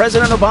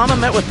 President Obama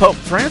met with Pope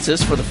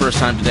Francis for the first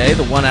time today.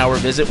 The one-hour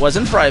visit was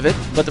in private,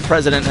 but the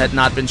president had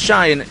not been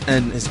shy in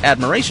his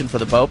admiration for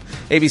the Pope.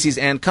 ABC's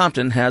Ann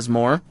Compton has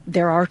more.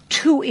 There are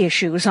two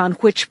issues on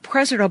which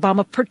President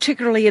Obama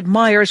particularly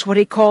admires what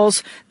he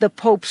calls the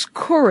Pope's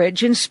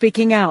courage in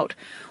speaking out.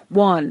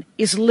 One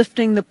is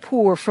lifting the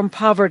poor from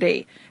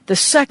poverty. The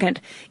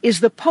second is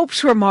the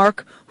Pope's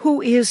remark,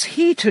 "Who is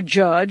he to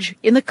judge?"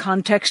 in the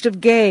context of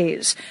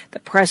gays. The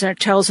president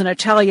tells an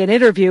Italian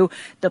interview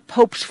the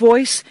Pope's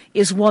voice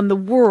is one the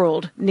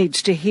world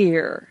needs to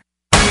hear.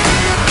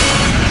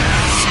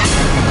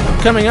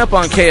 Coming up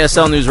on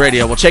KSL News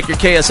Radio, we'll check your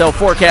KSL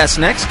forecast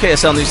next.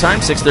 KSL News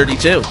Time,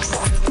 6:32.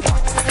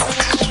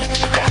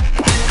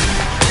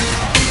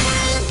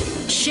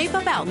 Shape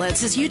Up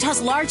Outlets is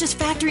Utah's largest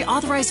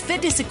factory-authorized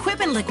fitness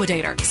equipment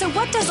liquidator. So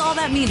what does all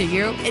that mean to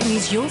you? It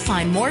means you'll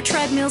find more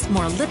treadmills,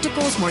 more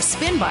ellipticals, more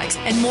spin bikes,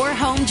 and more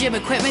home gym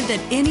equipment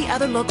than any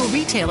other local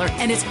retailer,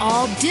 and it's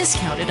all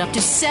discounted up to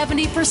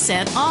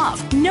 70%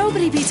 off.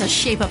 Nobody beats a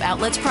Shape Up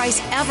Outlets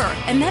price ever,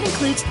 and that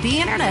includes the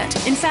internet.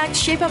 In fact,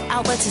 Shape Up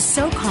Outlets is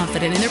so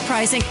confident in their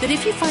pricing that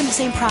if you find the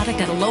same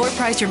product at a lower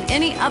price from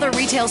any other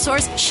retail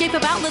source, Shape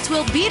Up Outlets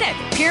will beat it.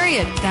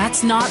 Period.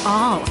 That's not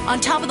all.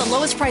 On top of the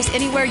lowest price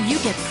anywhere, you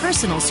get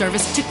personal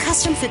service to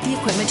custom fit the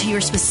equipment to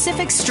your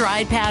specific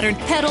stride pattern,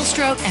 pedal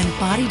stroke, and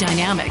body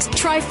dynamics.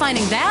 Try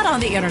finding that on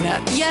the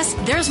internet. Yes,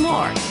 there's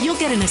more. You'll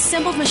get an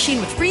assembled machine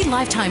with free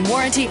lifetime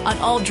warranty on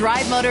all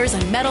drive motors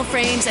and metal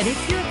frames, and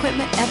if your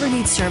equipment ever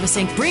needs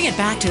servicing, bring it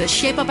back to the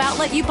Shape Up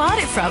outlet you bought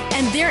it from,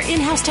 and their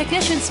in-house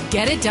technicians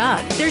get it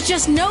done. There's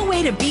just no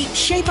way to beat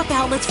Shape Up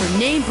Outlets for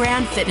name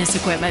brand fitness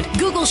equipment.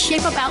 Google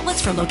Shape Up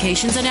Outlets for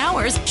locations and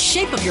hours.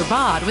 Shape up your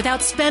bod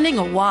without spending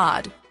a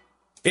wad.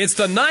 It's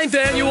the 9th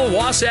annual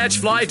Wasatch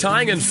Fly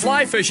Tying and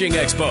Fly Fishing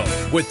Expo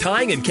with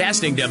tying and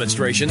casting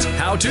demonstrations,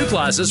 how-to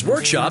classes,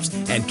 workshops,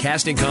 and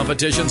casting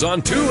competitions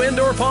on 2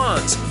 indoor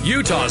ponds.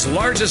 Utah's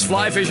largest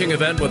fly fishing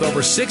event with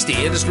over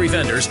 60 industry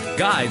vendors,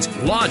 guides,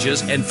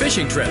 lodges, and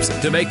fishing trips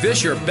to make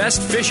this your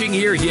best fishing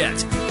year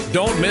yet.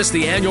 Don't miss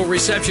the annual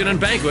reception and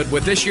banquet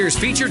with this year's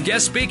featured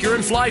guest speaker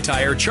and fly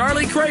tyer,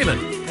 Charlie Craven.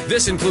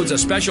 This includes a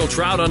special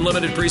Trout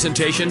Unlimited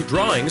presentation,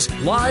 drawings,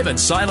 live and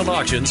silent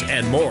auctions,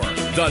 and more.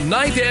 The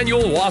 9th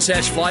annual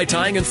Wasatch Fly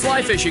Tying and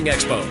Fly Fishing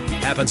Expo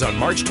happens on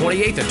March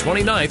 28th and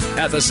 29th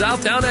at the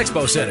Southtown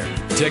Expo Center.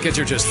 Tickets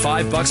are just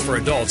 $5 for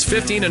adults,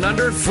 15 and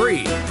under,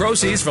 free.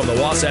 Proceeds from the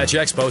Wasatch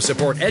Expo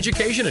support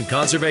education and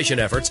conservation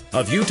efforts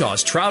of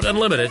Utah's Trout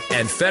Unlimited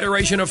and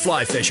Federation of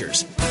Fly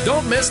Fishers.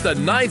 Don't miss the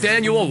 9th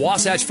annual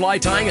Wasatch Fly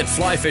Tying and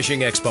Fly Fishing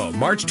Expo,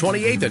 March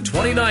 28th and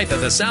 29th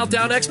at the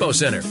Southtown Expo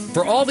Center.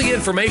 For all the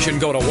information,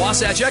 go to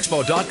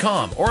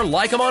wasatchexpo.com or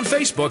like them on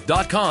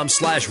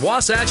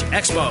Facebook.com/Wasatch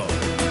Expo.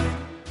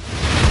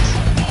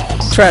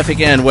 Traffic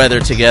and weather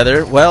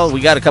together. Well,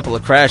 we got a couple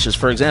of crashes.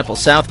 For example,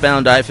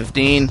 southbound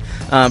I-15,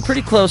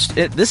 pretty close.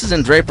 This is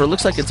in Draper.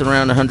 Looks like it's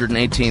around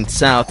 118th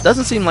South.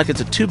 Doesn't seem like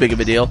it's too big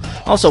of a deal.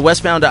 Also,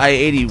 westbound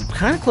I-80,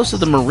 kind of close to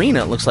the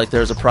marina. It looks like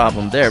there's a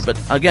problem there. But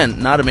again,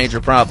 not a major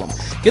problem.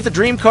 Get the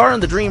dream car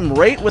and the dream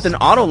rate with an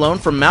auto loan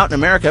from Mountain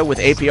America with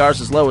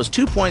APRs as low as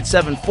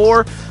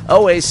 2.74.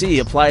 OAC.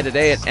 Apply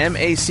today at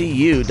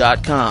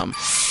macu.com.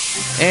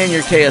 And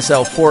your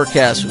KSL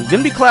forecast. It's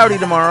going to be cloudy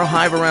tomorrow,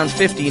 high of around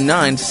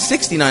 59,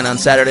 69 on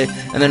Saturday,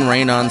 and then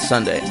rain on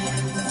Sunday.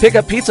 Pick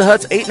up Pizza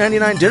Hut's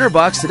 $8.99 dinner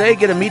box today.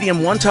 Get a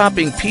medium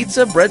one-topping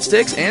pizza,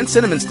 breadsticks, and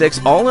cinnamon sticks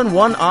all in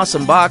one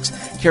awesome box.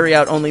 Carry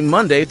out only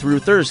Monday through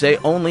Thursday,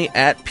 only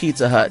at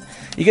Pizza Hut.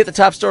 You get the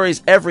top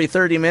stories every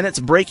 30 minutes,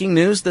 breaking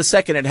news the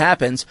second it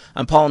happens.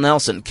 I'm Paul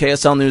Nelson,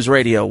 KSL News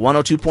Radio,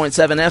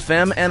 102.7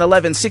 FM and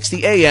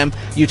 1160 AM,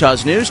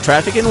 Utah's news,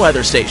 traffic, and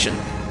weather station.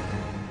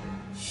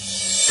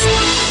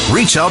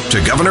 Reach out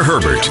to Governor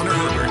Herbert.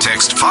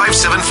 Text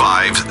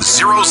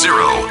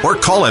 57500 or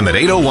call him at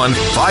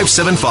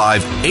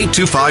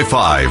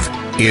 801-575-8255.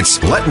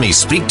 It's Let Me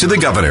Speak to the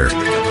Governor.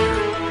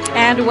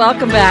 And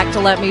welcome back to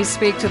Let Me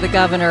Speak to the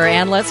Governor.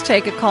 And let's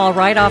take a call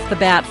right off the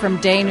bat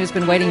from Dane, who's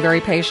been waiting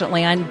very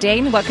patiently. And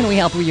Dane, what can we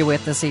help you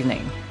with this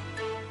evening?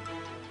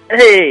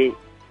 Hey,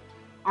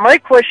 my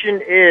question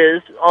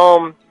is,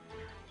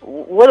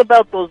 what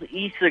about those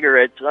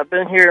e-cigarettes? I've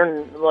been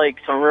hearing,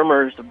 some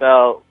rumors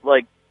about,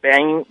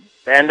 banning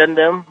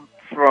them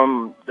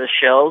from the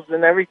shelves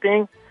and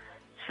everything.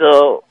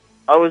 So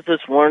I was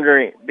just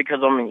wondering,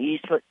 because I'm an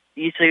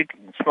e-cig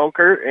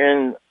smoker,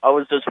 and I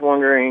was just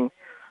wondering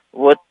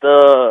what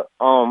the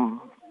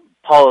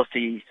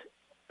policies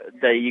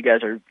that you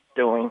guys are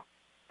doing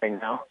right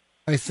now.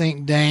 I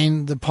think,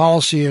 Dane, the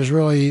policy is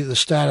really the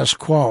status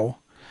quo.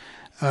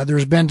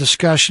 There's been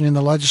discussion in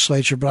the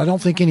legislature, but I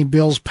don't think any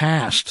bills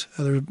passed.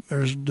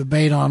 There's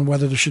debate on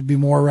whether there should be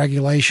more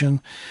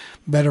regulation,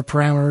 better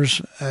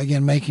parameters,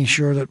 again, making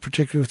sure that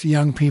particularly with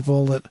young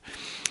people that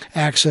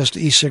access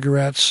to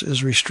e-cigarettes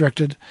is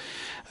restricted.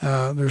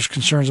 There's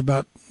concerns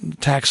about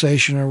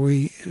taxation. Are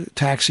we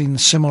taxing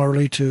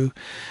similarly to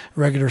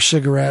regular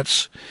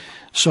cigarettes?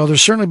 So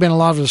there's certainly been a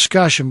lot of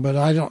discussion, but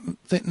I don't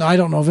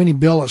know of any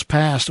bill that's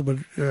passed that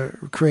would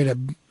create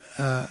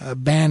a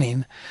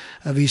banning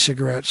of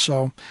e-cigarettes.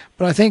 So,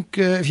 but I think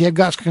if you've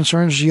got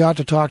concerns, you ought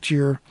to talk to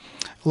your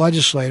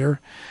legislator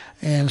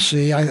and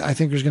see. I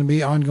think there's going to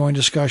be ongoing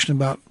discussion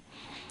about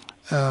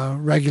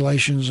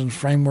regulations and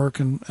framework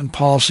and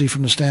policy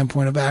from the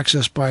standpoint of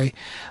access by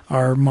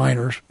our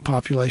minor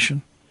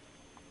population.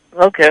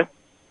 Okay.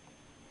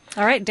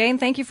 All right, Dane,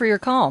 thank you for your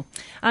call.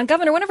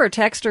 Governor, one of our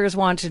texters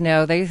wanted to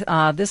know,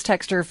 this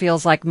texter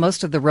feels like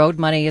most of the road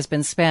money has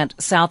been spent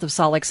south of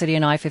Salt Lake City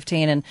and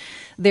I-15, and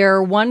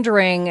they're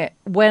wondering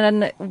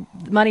when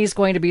money is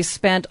going to be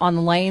spent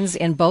on lanes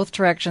in both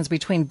directions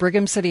between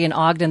Brigham City and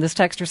Ogden. This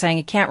texter saying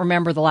he can't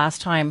remember the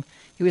last time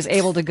he was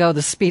able to go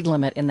the speed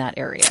limit in that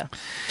area.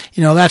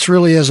 That's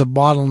really is a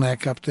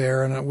bottleneck up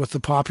there, and with the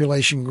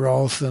population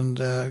growth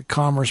and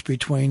commerce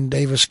between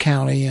Davis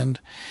County and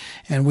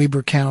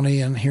Weber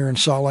County and here in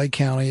Salt Lake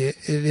County, it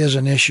is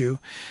an issue.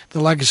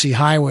 The Legacy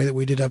Highway that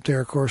we did up there,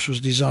 of course, was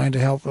designed to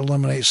help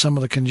eliminate some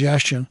of the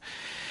congestion.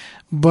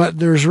 But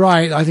there's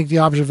I think the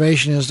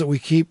observation is that we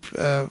keep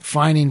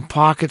finding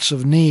pockets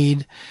of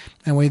need,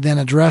 and we then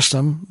address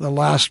them. The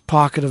last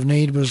pocket of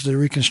need was to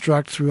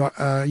reconstruct through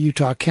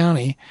Utah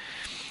County.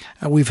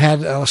 We've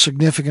had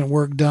significant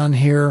work done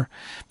here,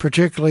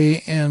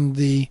 particularly in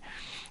the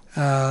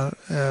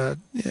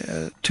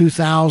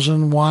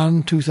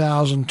 2001,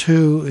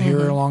 2002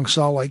 here along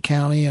Salt Lake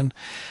County, and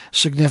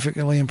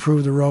significantly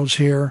improved the roads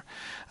here.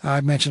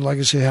 I mentioned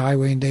Legacy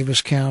Highway in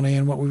Davis County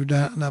and what we've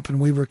done up in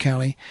Weber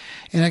County.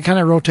 And it kind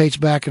of rotates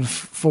back and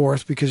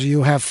forth because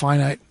you have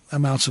finite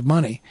amounts of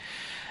money.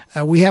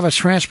 We have a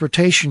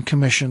transportation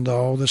commission,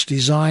 though, that's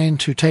designed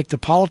to take the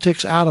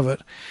politics out of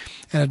it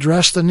and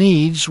address the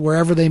needs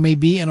wherever they may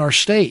be in our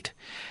state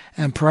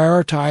and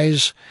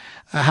prioritize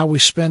how we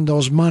spend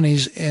those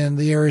monies in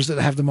the areas that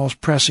have the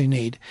most pressing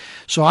need.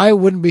 So I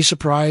wouldn't be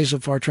surprised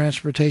if our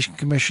Transportation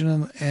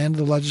Commission and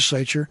the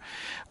legislature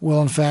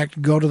will, in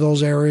fact, go to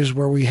those areas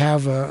where we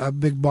have a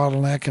big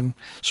bottleneck, and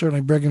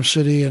certainly Brigham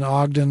City and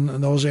Ogden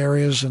and those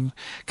areas and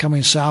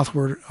coming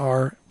southward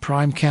are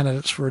prime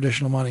candidates for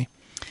additional money.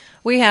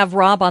 We have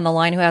Rob on the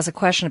line who has a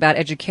question about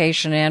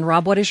education. And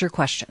Rob, what is your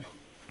question?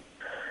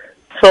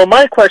 So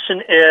my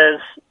question is,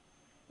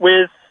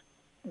 with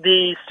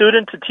the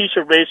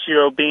student-to-teacher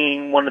ratio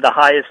being one of the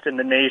highest in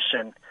the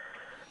nation,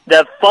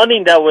 the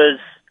funding that was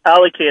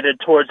allocated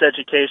towards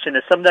education,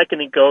 is some of that going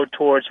to go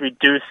towards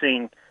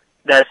reducing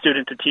that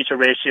student-to-teacher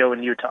ratio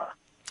in Utah?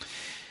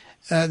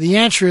 The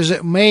answer is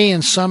it may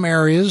in some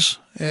areas.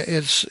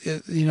 It's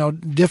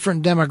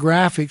different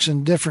demographics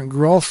and different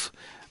growth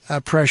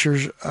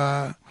pressures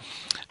are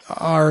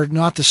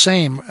not the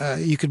same.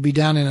 You could be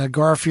down in a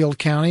Garfield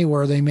County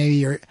where they may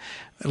be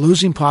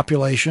losing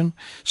population.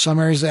 Some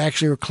areas they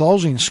actually are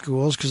closing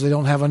schools because they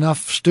don't have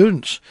enough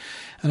students.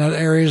 And other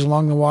areas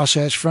along the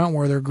Wasatch Front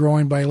where they're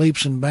growing by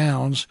leaps and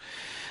bounds.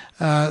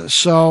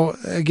 So,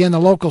 again, the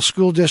local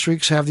school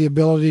districts have the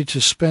ability to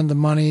spend the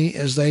money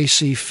as they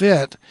see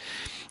fit.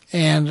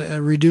 And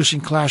reducing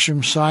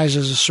classroom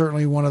sizes is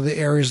certainly one of the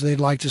areas they'd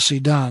like to see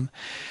done.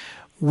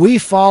 We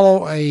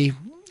follow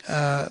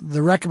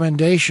the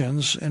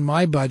recommendations in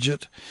my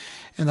budget,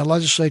 and the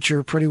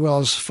legislature pretty well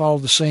has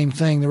followed the same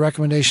thing, the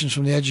recommendations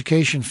from the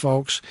education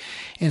folks,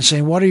 in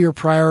saying, what are your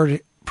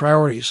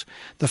priorities?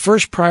 The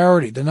first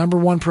priority, the number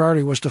one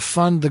priority, was to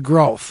fund the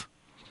growth.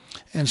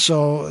 And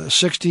so about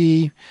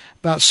 $64,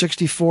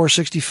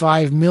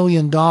 $65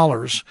 million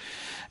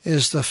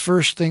is the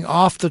first thing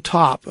off the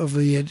top of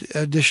the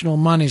additional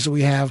monies that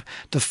we have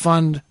to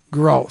fund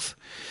growth.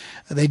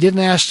 They didn't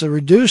ask to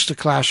reduce the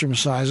classroom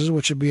sizes,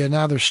 which would be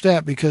another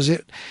step, because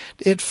it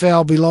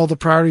fell below the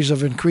priorities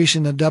of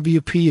increasing the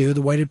WPU,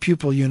 the weighted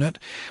pupil unit,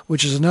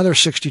 which is another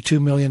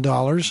 $62 million,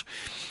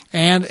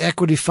 and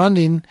equity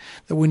funding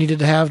that we needed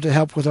to have to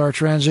help with our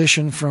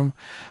transition from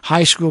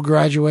high school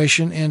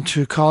graduation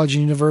into college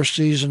and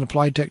universities and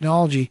applied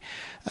technology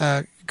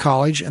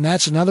college, and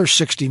that's another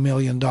 $60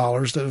 million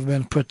that have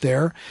been put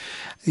there.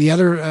 The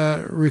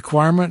other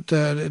requirement,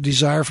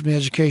 desire from the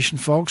education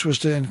folks, was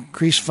to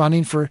increase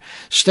funding for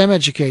STEM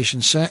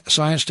education,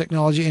 science,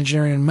 technology,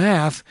 engineering, and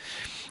math,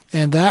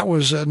 and that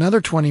was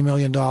another $20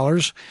 million.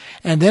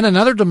 And then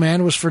another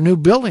demand was for new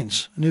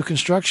buildings, new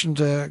construction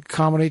to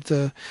accommodate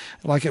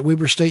like at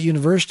Weber State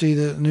University,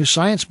 the new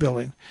science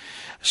building.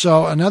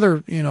 So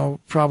another,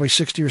 probably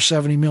 $60 or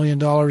 $70 million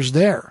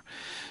there.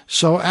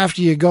 So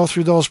after you go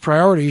through those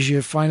priorities,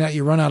 you find out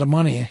you run out of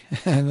money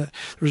and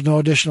there's no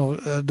additional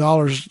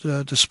dollars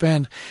to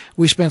spend.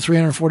 We spent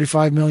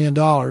 $345 million,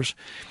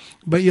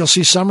 but you'll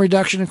see some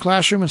reduction in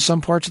classroom in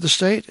some parts of the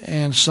state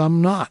and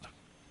some not.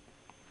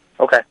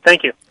 Okay,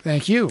 thank you.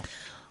 Thank you.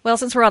 Well,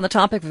 since we're on the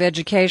topic of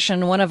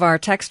education, one of our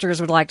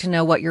texters would like to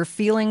know what your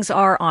feelings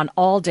are on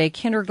all-day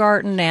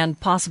kindergarten and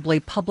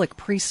possibly public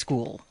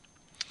preschool.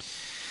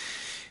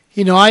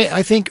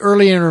 I think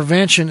early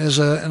intervention is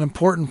an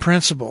important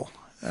principle.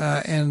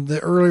 and the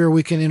earlier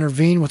we can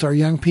intervene with our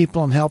young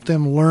people and help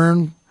them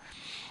learn,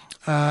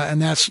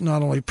 and that's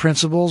not only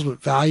principles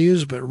but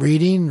values, but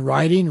reading,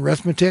 writing,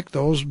 arithmetic,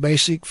 those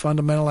basic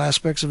fundamental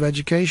aspects of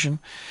education,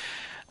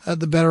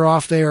 the better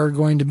off they are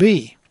going to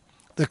be.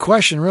 The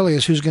question really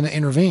is who's going to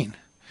intervene.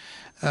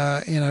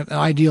 In an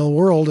ideal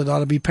world, it ought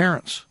to be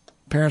parents.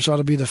 Parents ought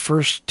to be the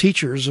first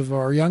teachers of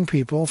our young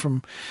people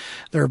from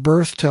their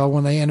birth till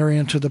when they enter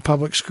into the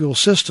public school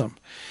system.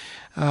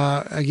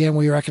 Again,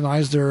 we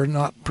recognize there are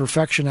not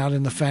perfection out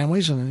in the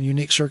families and in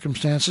unique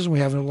circumstances. We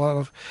have a lot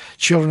of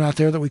children out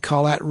there that we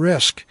call at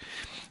risk.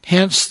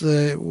 Hence,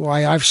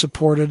 why I've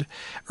supported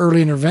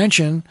early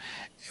intervention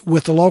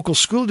with the local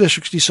school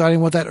districts deciding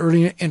what that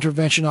early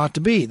intervention ought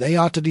to be. They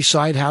ought to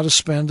decide how to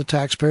spend the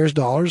taxpayers'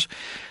 dollars.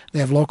 They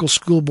have local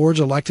school boards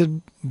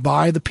elected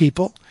by the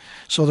people,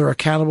 so they're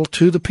accountable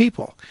to the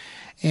people.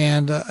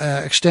 And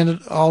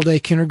extended all-day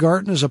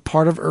kindergarten is a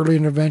part of early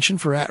intervention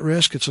for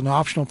at-risk. It's an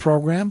optional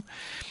program,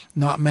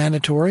 not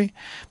mandatory.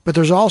 But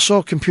there's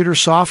also computer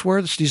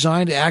software that's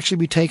designed to actually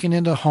be taken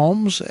into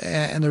homes,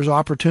 and there's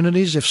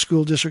opportunities if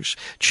school districts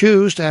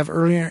choose to have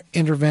early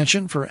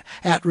intervention for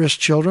at-risk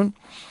children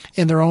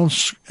in their own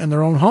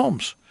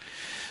homes.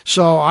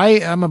 So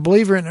I'm a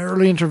believer in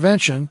early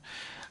intervention.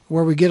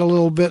 Where we get a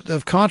little bit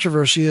of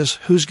controversy is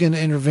who's going to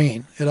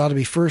intervene. It ought to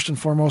be first and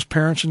foremost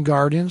parents and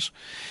guardians,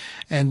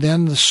 and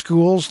then the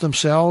schools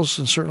themselves,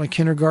 and certainly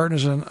kindergarten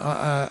is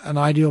an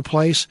ideal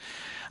place.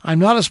 I'm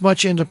not as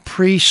much into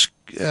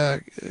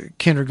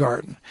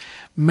pre-kindergarten,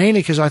 mainly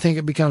because I think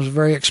it becomes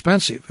very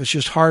expensive. It's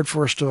just hard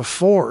for us to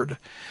afford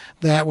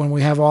that when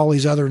we have all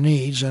these other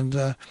needs.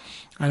 And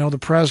I know the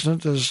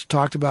president has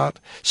talked about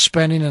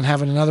spending and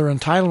having another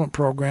entitlement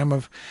program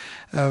of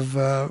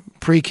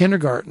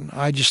pre-kindergarten.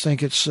 I just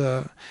think it's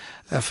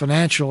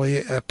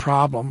financially a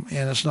problem,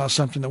 and it's not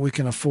something that we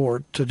can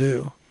afford to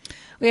do.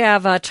 We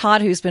have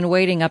Todd, who's been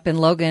waiting up in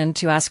Logan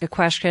to ask a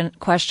question.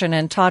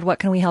 And Todd, what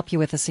can we help you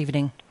with this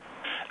evening?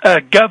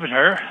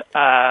 Governor,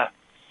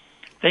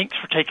 thanks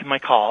for taking my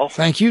call.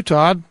 Thank you,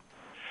 Todd.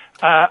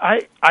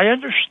 I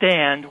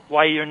understand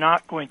why you're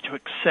not going to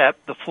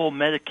accept the full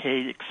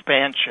Medicaid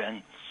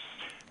expansion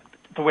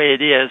the way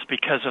it is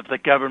because of the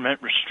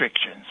government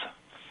restrictions.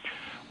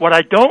 What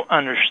I don't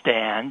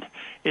understand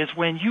is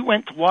when you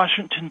went to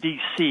Washington,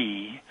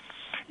 D.C.,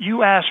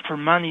 you asked for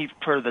money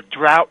for the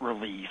drought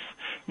relief.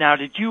 Now,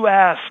 did you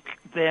ask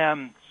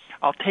them,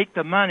 I'll take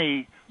the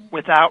money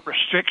without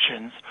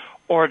restrictions,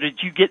 or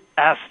did you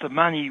ask the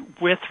money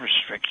with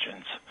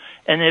restrictions?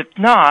 And if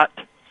not,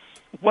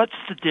 what's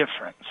the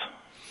difference?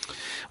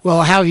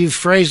 Well, how you've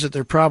phrased it,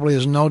 there probably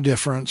is no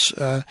difference.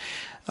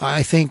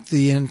 I think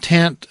the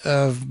intent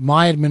of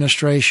my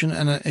administration,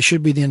 and it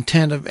should be the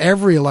intent of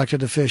every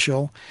elected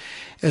official,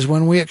 is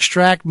when we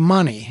extract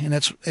money, and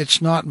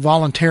it's not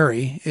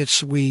voluntary,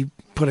 we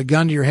put a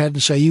gun to your head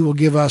and say you will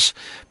give us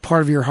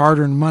part of your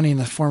hard-earned money in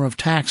the form of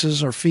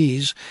taxes or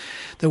fees,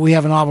 that we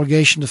have an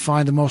obligation to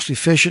find the most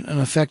efficient and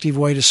effective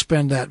way to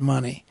spend that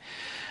money.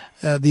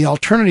 The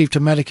alternative to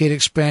Medicaid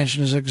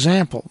expansion is an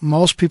example.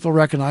 Most people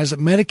recognize that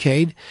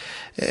Medicaid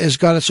has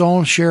got its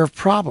own share of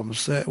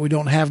problems, that we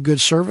don't have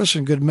good service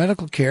and good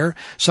medical care.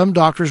 Some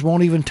doctors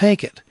won't even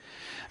take it.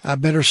 A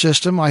better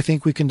system I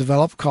think we can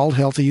develop called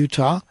Healthy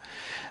Utah,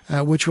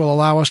 which will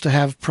allow us to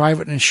have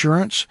private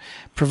insurance,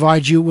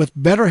 provide you with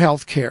better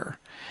health care,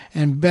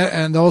 and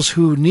those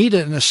who need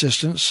an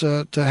assistance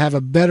to have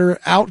a better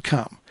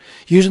outcome.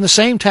 Using the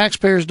same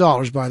taxpayers'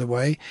 dollars, by the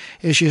way,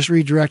 is just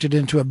redirected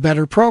into a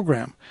better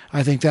program.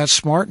 I think that's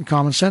smart and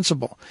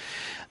commonsensible.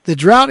 The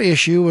drought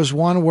issue was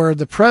one where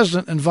the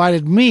president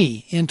invited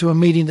me into a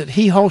meeting that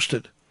he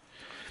hosted.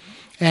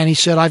 And he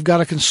said, I've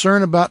got a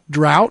concern about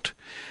drought.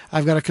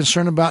 I've got a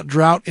concern about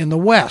drought in the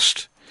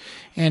West.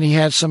 And he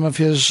had some of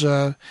his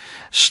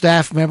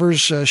staff members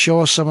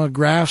show us some of the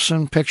graphs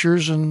and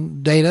pictures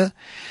and data,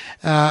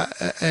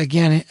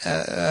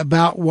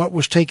 about what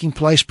was taking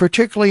place,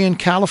 particularly in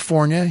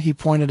California, he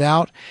pointed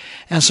out,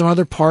 and some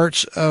other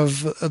parts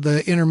of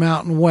the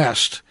Intermountain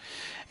West.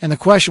 And the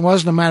question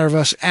wasn't a matter of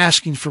us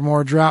asking for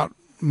more drought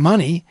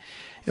money.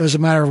 It was a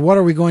matter of what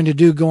are we going to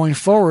do going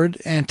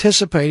forward,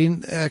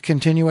 anticipating a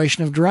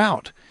continuation of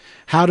drought.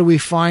 How do we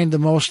find the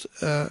most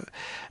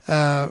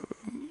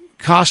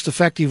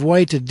cost-effective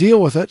way to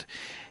deal with it?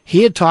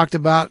 He had talked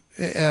about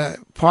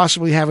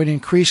possibly having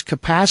increased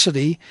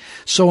capacity,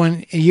 so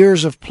in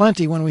years of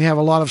plenty, when we have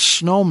a lot of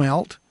snow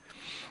melt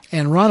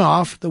and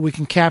runoff, that we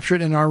can capture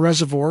it in our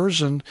reservoirs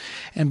and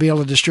be able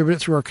to distribute it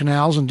through our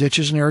canals and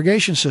ditches and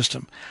irrigation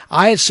system.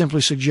 I had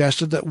simply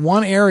suggested that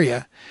one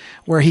area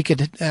where he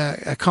could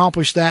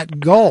accomplish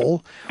that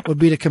goal would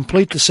be to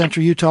complete the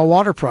Central Utah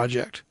Water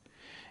Project.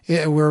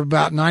 We're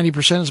about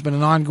 90%. It's been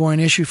an ongoing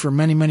issue for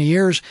many, many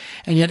years.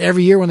 And yet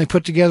every year when they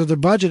put together their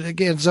budget,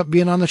 it ends up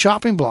being on the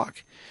chopping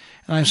block.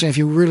 And I'm saying if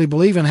you really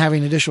believe in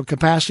having additional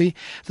capacity,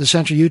 the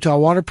Central Utah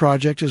Water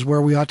Project is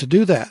where we ought to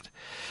do that.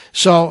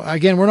 So,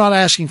 again, we're not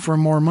asking for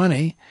more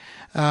money.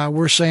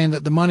 We're saying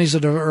that the monies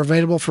that are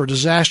available for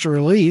disaster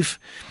relief,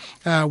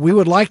 we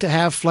would like to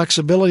have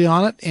flexibility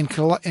on it in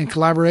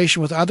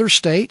collaboration with other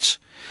states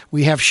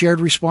We have shared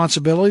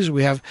responsibilities.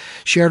 We have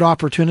shared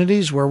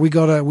opportunities where we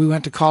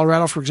went to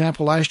Colorado, for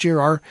example, last year.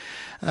 Our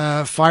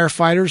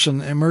firefighters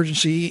and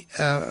emergency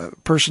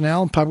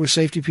personnel and public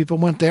safety people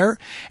went there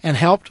and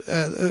helped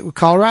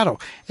Colorado.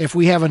 If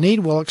we have a need,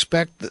 we'll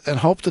expect and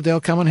hope that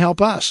they'll come and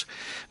help us.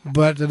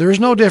 But there's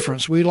no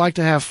difference. We like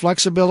to have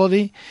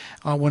flexibility.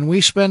 When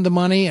we spend the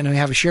money and we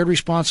have a shared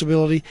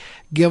responsibility,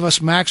 give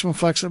us maximum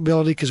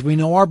flexibility because we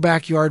know our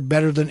backyard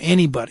better than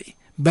anybody,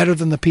 better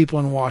than the people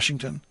in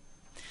Washington.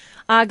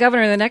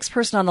 Governor, the next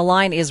person on the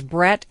line is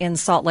Brett in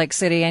Salt Lake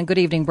City. And good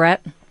evening,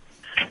 Brett.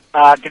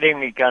 Good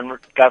evening,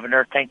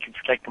 Governor. Thank you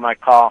for taking my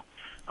call.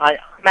 I'm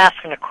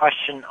asking a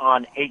question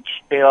on H.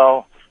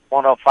 Bill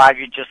 105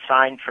 you just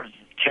signed for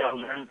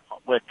children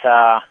with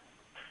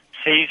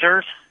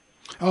seizures.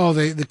 Oh,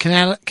 the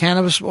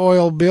cannabis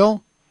oil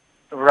bill?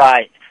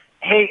 Right.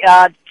 Hey,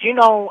 do you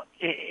know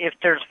if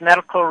there's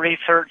medical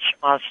research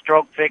on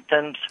stroke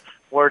victims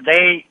where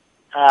their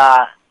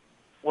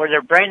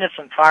brain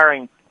isn't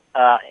firing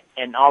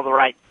in all the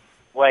right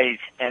ways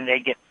and they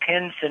get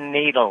pins and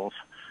needles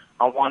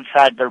on one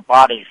side of their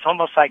body? It's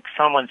almost like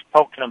someone's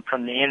poking them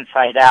from the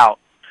inside out.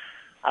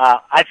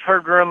 I've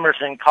heard rumors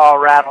in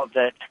Colorado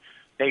that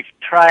they've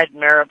tried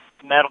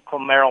medical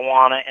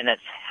marijuana and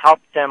it's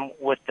helped them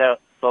with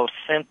those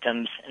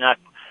symptoms, and I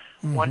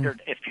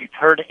wondered if you've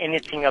heard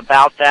anything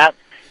about that,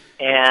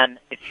 and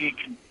if you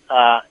could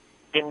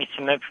give me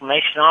some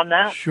information on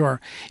that.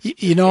 Sure.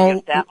 You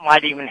know, that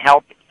might even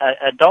help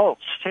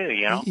adults too,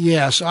 you know?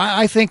 Yes,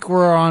 I think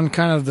we're on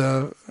kind of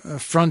the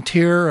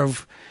frontier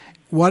of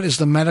what is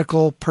the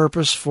medical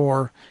purpose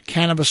for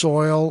cannabis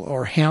oil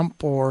or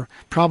hemp or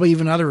probably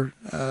even other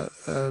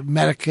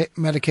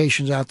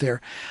medications out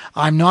there.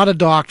 I'm not a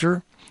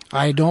doctor.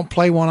 I don't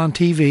play one on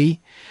TV.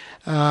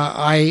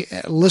 I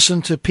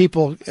listened to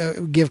people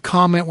give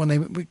comment when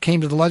they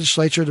came to the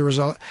legislature. There was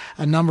a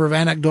number of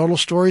anecdotal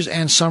stories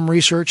and some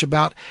research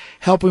about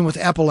helping with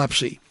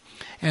epilepsy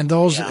and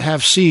those that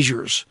have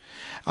seizures.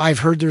 I've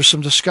heard there's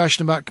some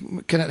discussion about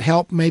can it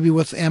help maybe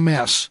with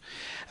MS.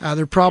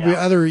 There are probably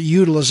other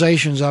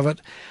utilizations of it.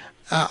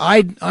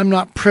 I'm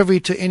not privy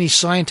to any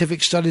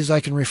scientific studies I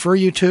can refer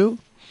you to,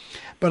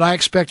 but I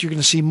expect you're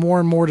going to see more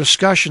and more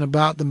discussion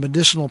about the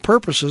medicinal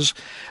purposes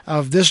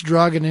of this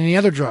drug and any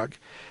other drug.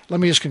 Let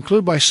me just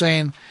conclude by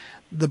saying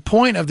the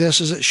point of this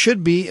is it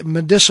should be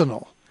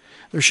medicinal.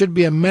 There should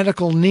be a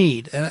medical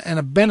need and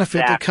a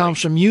benefit that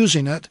comes from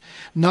using it,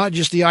 not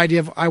just the idea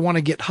of I want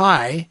to get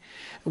high,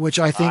 which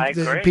I think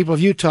the people of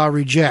Utah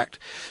reject.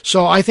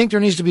 So I think there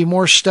needs to be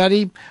more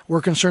study. We're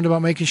concerned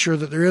about making sure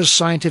that there is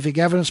scientific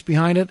evidence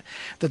behind it,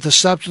 that the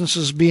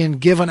substances being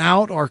given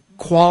out are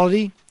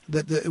quality,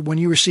 that when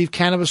you receive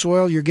cannabis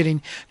oil, you're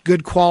getting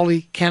good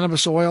quality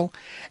cannabis oil,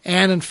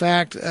 and in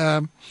fact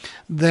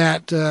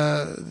that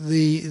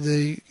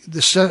the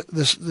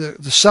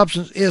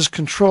substance is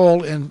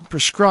controlled and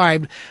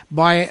prescribed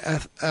by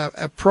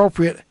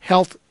appropriate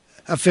health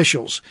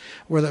officials,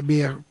 whether it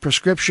be a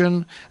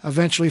prescription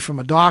eventually from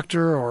a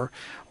doctor or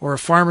a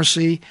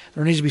pharmacy.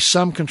 There needs to be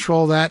some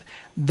control of that.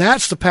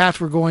 That's the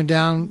path we're going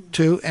down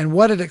to, and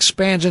what it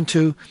expands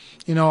into,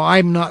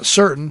 I'm not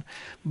certain,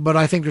 but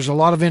I think there's a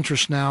lot of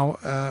interest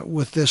now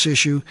with this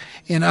issue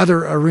in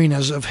other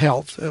arenas of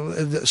health,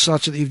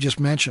 such that you've just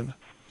mentioned.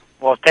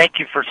 Well, thank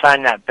you for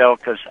signing that bill,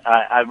 because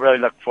I really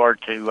look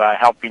forward to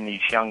helping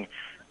these young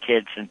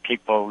kids and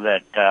people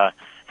that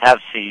have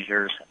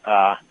seizures,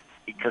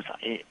 because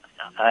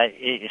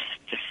it's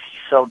just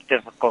so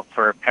difficult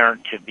for a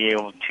parent to be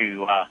able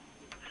to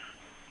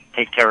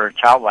take care of a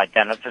child like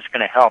that. And if it's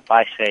going to help,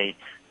 I say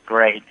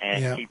great,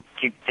 and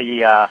keep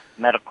the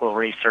medical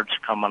research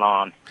coming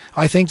on.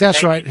 I think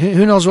that's right.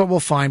 Who knows what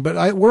we'll find,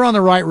 but we're on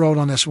the right road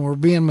on this one. We're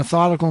being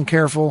methodical and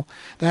careful.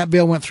 That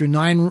bill went through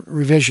 9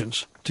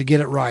 revisions to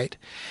get it right,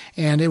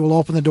 and it will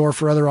open the door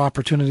for other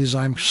opportunities,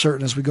 I'm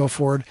certain, as we go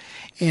forward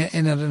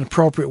in an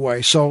appropriate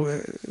way.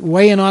 So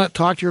weigh in on it,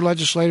 talk to your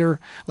legislator,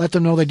 let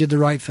them know they did the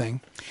right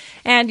thing.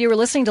 And you were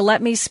listening to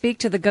Let Me Speak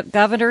to the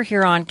Governor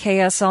here on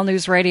KSL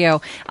News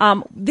Radio.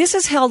 This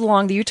is held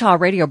along the Utah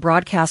Radio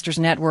Broadcasters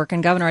Network.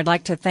 And, Governor, I'd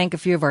like to thank a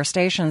few of our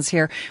stations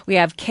here. We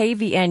have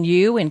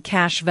KVNU in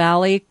Cache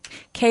Valley,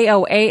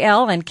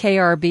 KOAL and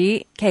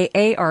KARB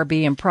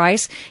in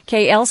Price,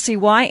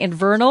 KLCY in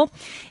Vernal.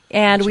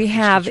 And we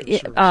have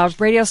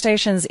radio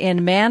stations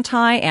in Manti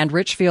and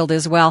Richfield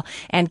as well,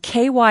 and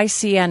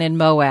KYCN in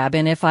Moab.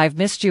 And if I've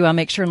missed you, I'll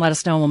make sure and let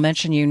us know, and we'll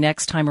mention you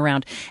next time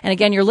around. And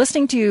again, you're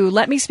listening to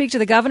Let Me Speak to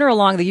the Governor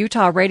along the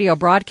Utah Radio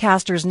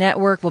Broadcasters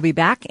Network. We'll be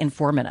back in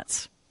 4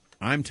 minutes.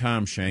 I'm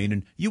Tom Shane,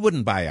 and you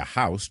wouldn't buy a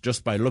house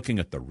just by looking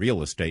at the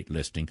real estate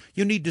listing.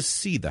 You need to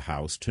see the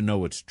house to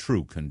know its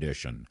true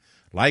condition.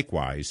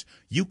 Likewise,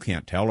 you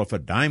can't tell if a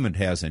diamond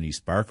has any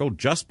sparkle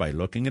just by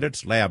looking at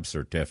its lab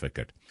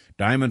certificate.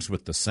 Diamonds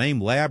with the same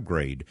lab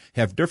grade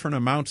have different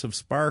amounts of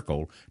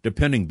sparkle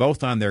depending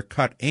both on their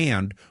cut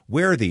and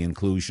where the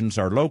inclusions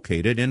are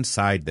located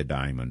inside the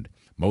diamond.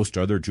 Most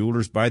other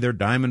jewelers buy their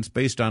diamonds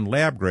based on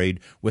lab grade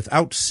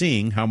without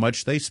seeing how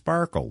much they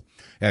sparkle.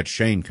 At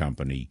Shane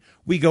Company,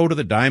 we go to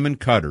the diamond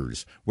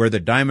cutters, where the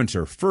diamonds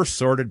are first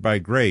sorted by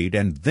grade,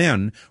 and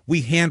then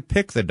we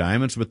hand-pick the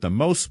diamonds with the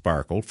most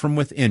sparkle from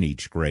within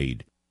each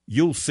grade.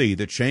 You'll see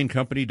that Shane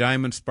Company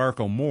diamonds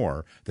sparkle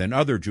more than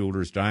other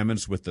jewelers'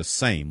 diamonds with the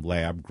same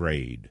lab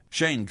grade.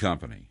 Shane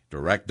Company,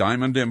 direct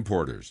diamond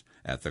importers,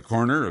 at the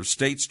corner of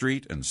State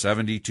Street and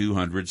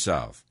 7200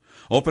 South.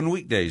 Open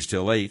weekdays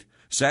till 8,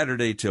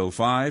 Saturday till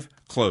 5,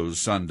 closed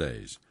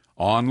Sundays.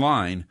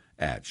 Online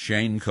at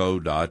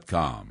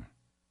shaneco.com.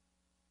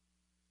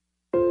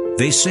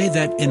 They say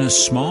that in a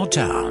small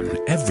town,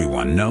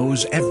 everyone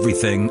knows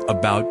everything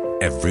about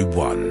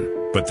everyone.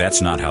 But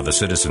that's not how the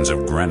citizens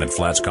of Granite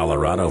Flats,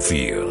 Colorado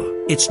feel.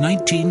 It's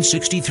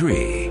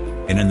 1963,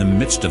 and in the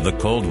midst of the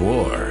Cold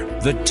War,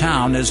 the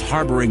town is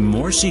harboring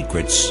more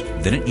secrets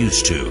than it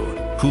used to.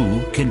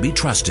 Who can be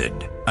trusted?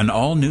 An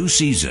all-new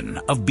season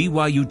of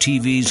BYU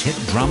TV's hit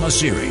drama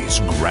series,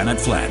 Granite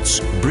Flats,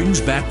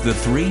 brings back the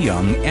 3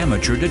 young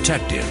amateur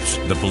detectives,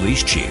 the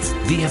police chief,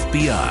 the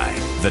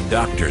FBI, the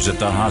doctors at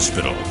the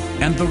hospital,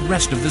 and the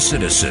rest of the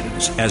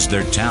citizens as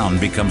their town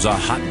becomes a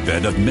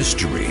hotbed of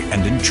mystery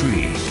and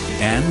intrigue.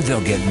 And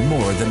they'll get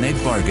more than they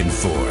bargained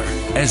for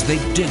as they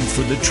dig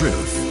for the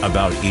truth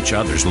about each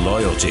other's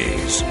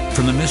loyalties.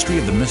 From the mystery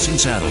of the missing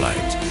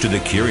satellite, to the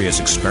curious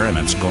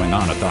experiments going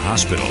on at the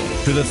hospital,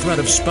 to the threat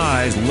of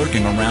spies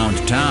lurking around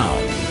town,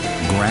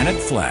 Granite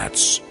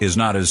Flats is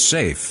not as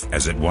safe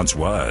as it once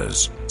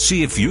was.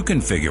 See if you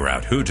can figure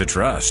out who to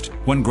trust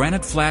when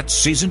Granite Flats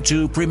Season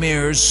 2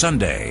 premieres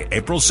Sunday,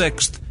 April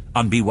 6th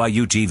on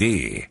BYU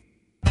TV.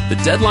 The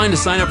deadline to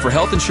sign up for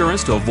health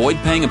insurance to avoid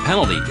paying a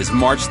penalty is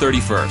March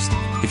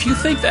 31st. If you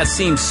think that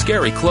seems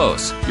scary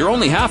close, you're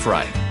only half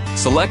right.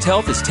 Select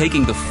Health is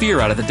taking the fear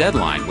out of the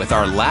deadline with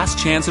our Last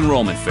Chance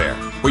Enrollment Fair,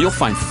 where you'll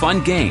find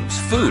fun games,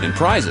 food, and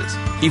prizes.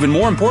 Even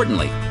more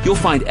importantly, you'll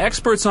find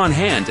experts on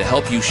hand to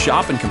help you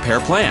shop and compare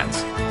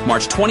plans.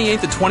 March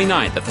 28th and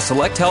 29th at the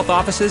Select Health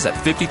offices at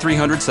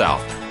 5300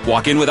 South.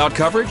 Walk in without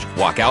coverage,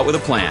 walk out with a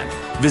plan.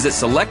 Visit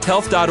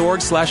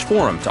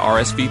selecthealth.org/forum to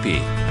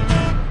RSVP.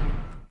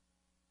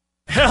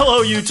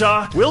 Hello,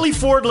 Utah. Willie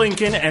Ford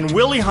Lincoln and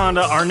Willie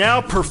Honda are now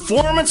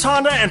Performance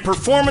Honda and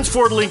Performance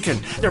Ford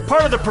Lincoln. They're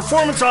part of the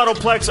Performance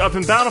Autoplex up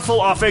in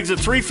Bountiful off exit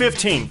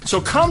 315.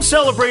 So come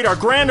celebrate our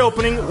grand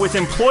opening with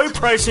employee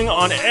pricing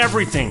on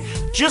everything.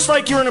 Just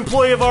like you're an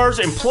employee of ours,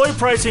 employee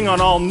pricing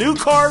on all new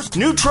cars,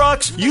 new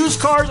trucks, used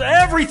cars,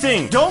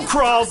 everything. Don't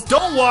crawl,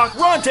 don't walk,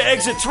 run to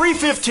exit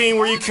 315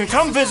 where you can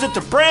come visit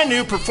the brand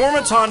new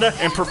Performance Honda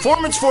and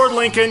Performance Ford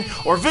Lincoln,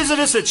 or visit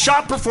us at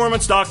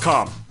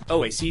shopperformance.com.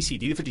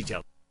 OACCD for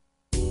details.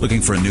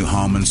 Looking for a new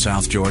home in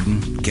South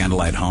Jordan?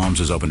 Candlelight Homes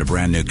has opened a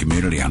brand new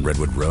community on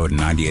Redwood Road and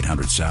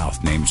 9800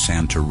 South named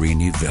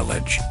Santorini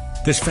Village.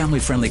 This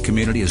family-friendly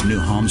community is new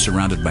homes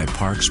surrounded by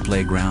parks,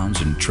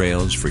 playgrounds, and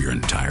trails for your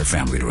entire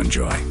family to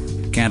enjoy.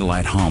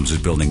 Candlelight Homes is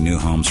building new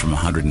homes from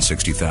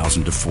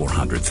 $160,000 to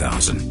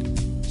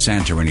 $400,000.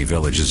 Santorini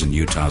Village is in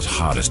Utah's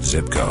hottest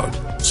zip code,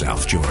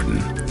 South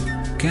Jordan.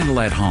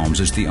 Candlelight Homes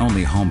is the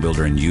only home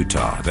builder in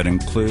Utah that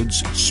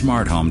includes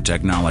smart home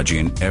technology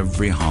in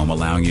every home,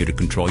 allowing you to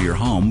control your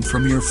home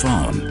from your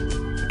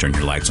phone. Turn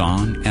your lights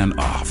on and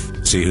off.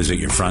 See who's at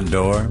your front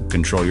door,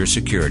 control your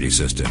security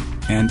system,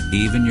 and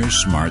even your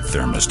smart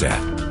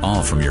thermostat,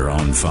 all from your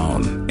own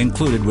phone,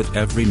 included with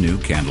every new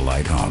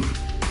Candlelight home.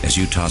 As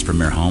Utah's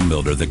premier home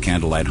builder, the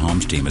Candlelight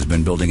Homes team has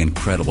been building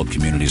incredible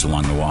communities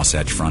along the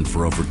Wasatch Front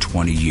for over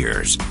 20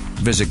 years.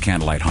 Visit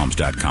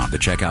CandlelightHomes.com to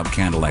check out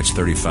Candlelight's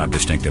 35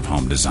 distinctive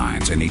home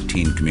designs and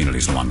 18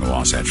 communities along the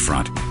Wasatch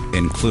Front,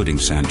 including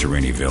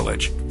Santorini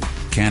Village.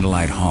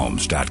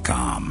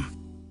 CandlelightHomes.com.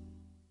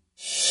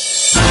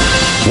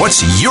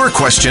 What's your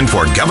question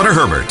for Governor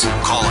Herbert?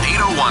 Call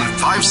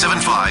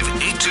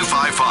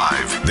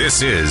 801-575-8255.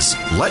 This is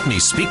Let Me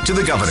Speak to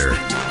the Governor.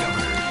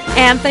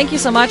 And thank you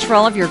so much for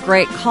all of your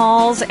great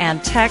calls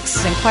and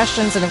texts and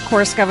questions. And of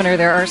course, Governor,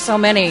 there are so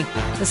many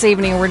this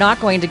evening. We're not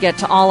going to get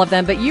to all of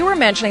them. But you were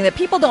mentioning that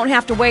people don't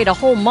have to wait a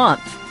whole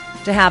month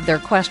to have their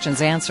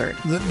questions answered.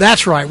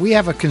 That's right. We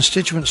have a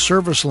constituent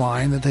service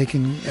line that they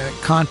can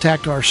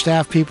contact our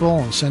staff people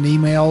and send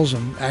emails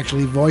and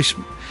actually voice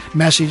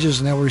messages,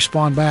 and they'll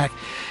respond back.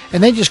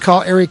 And they just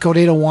call area code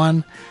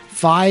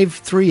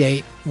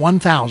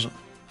 801-538-1000.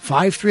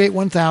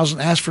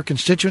 538-1000. Ask for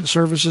constituent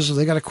services. If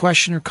they got a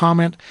question or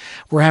comment,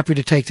 we're happy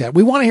to take that.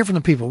 We want to hear from the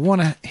people. We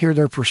want to hear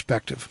their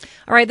perspective.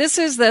 All right, this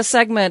is the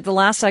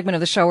last segment of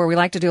the show where we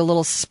like to do a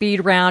little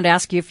speed round,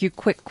 ask you a few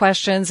quick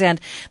questions.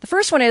 And the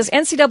first one is,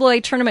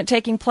 NCAA tournament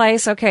taking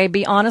place. Okay,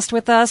 be honest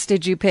with us.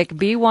 Did you pick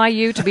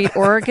BYU to beat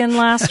Oregon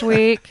last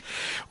week?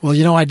 Well,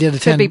 I did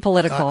attend. Could be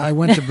political. I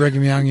went to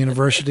Brigham Young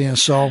University, and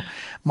so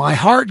my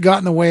heart got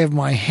in the way of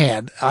my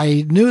head.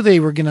 I knew they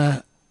were going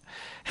to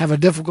have a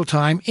difficult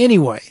time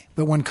anyway,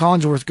 but when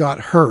Collinsworth got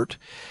hurt,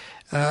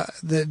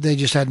 they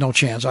just had no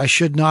chance. I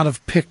should not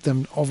have picked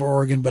them over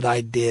Oregon, but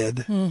I did.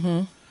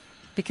 Mm-hmm.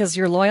 Because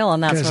you're loyal,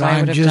 and that's what I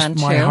would have done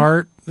too. My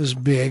heart is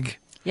big.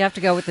 You have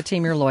to go with the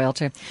team you're loyal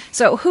to.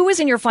 So who is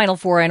in your Final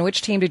Four, and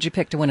which team did you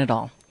pick to win it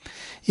all?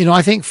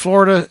 I think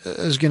Florida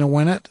is going to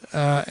win it,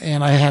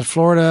 and I had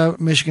Florida,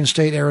 Michigan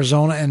State,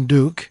 Arizona, and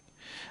Duke.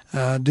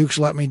 Duke's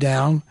let me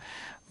down,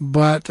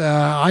 but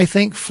I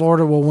think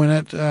Florida will win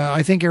it.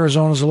 I think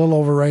Arizona's a little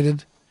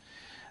overrated.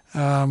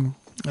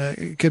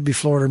 It could be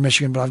Florida or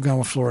Michigan, but I've gone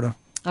with Florida.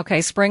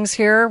 Okay, spring's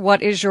here.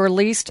 What is your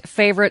least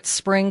favorite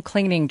spring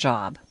cleaning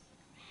job?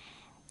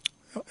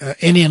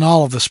 Any and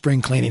all of the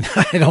spring cleaning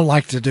I don't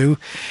like to do,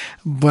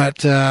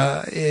 but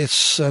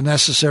it's a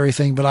necessary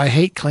thing. But I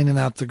hate cleaning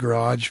out the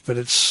garage, but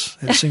it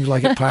seems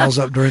like it piles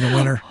up during the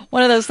winter.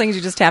 One of those things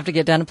you just have to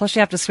get done. Plus,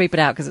 you have to sweep it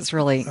out because it's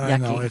really yucky. I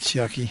know, it's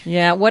yucky.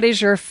 Yeah. What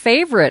is your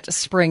favorite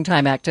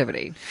springtime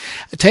activity?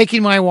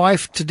 Taking my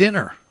wife to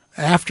dinner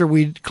after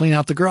we clean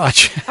out the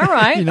garage. All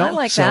right. I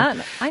like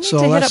that. I need to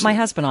hit up my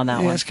husband on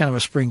that one. It's kind of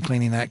a spring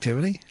cleaning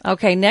activity.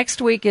 Okay.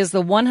 Next week is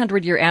the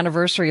 100-year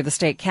anniversary of the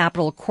state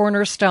capitol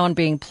cornerstone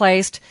being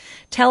placed.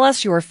 Tell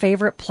us your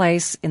favorite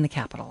place in the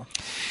Capitol.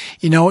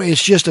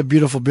 It's just a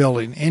beautiful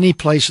building. Any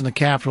place in the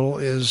Capitol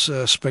is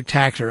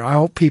spectacular. I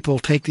hope people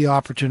take the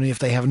opportunity, if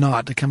they have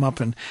not, to come up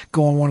and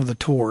go on one of the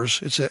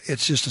tours.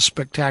 It's just a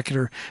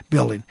spectacular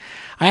building.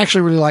 I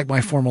actually really like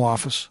my formal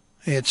office.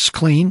 It's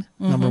clean,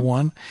 number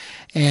one,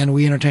 and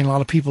we entertain a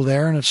lot of people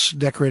there, and it's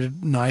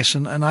decorated nice,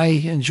 and I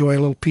enjoy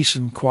a little peace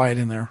and quiet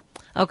in there.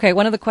 Okay,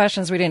 one of the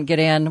questions we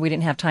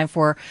didn't have time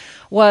for,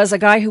 was a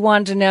guy who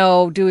wanted to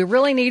know, do we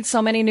really need so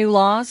many new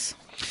laws?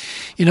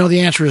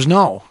 The answer is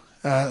no.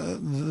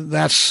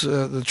 That's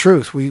the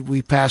truth.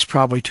 We pass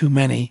probably too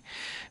many.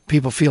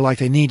 People feel like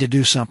they need to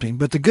do something.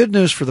 But the good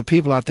news for the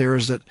people out there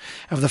is that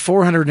of the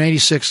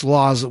 486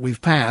 laws that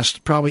we've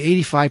passed, probably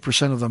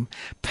 85% of them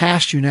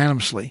passed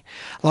unanimously.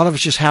 A lot of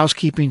it's just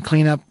housekeeping,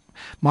 cleanup,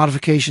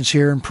 modifications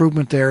here,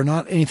 improvement there,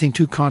 not anything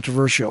too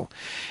controversial.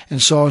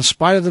 And so in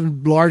spite of the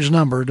large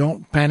number,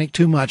 don't panic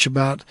too much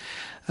about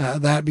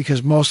that,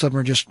 because most of them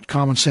are just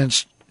common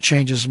sense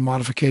changes and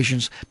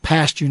modifications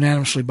passed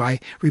unanimously by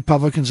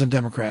Republicans and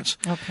Democrats.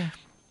 Okay.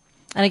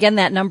 And again,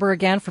 that number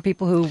again for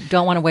people who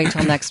don't want to wait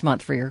till next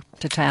month to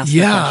ask.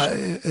 Yeah,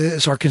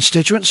 it's our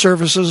constituent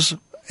services,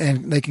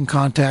 and they can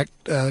contact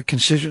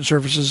constituent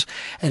services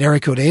at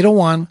area code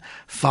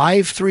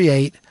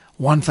 801-538-1000.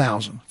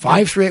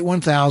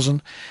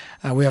 538-1000.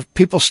 We have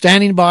people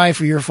standing by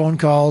for your phone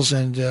calls,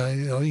 and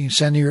you can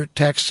send your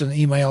texts and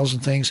emails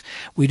and things.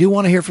 We do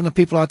want to hear from the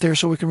people out there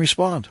so we can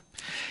respond.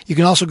 You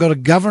can also go to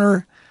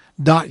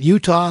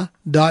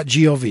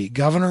governor.utah.gov.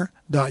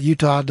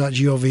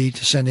 governor.utah.gov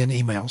to send in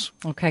emails.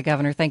 Okay,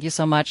 Governor, thank you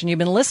so much. And you've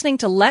been listening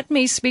to Let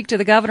Me Speak to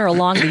the Governor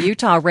along the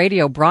Utah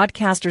Radio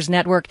Broadcasters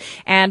Network,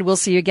 and we'll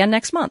see you again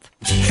next month.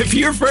 If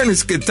your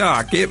furnace could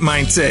talk, it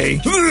might say,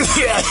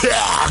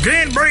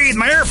 "Can't breathe,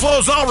 my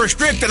airflow's all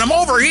restricted, I'm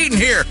overheating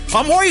here,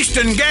 I'm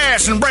wasting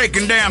gas and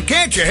breaking down,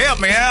 can't you help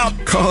me out?"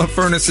 Call a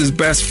furnace's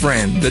best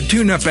friend, the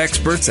tune-up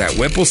experts at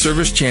Whipple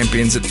Service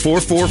Champions at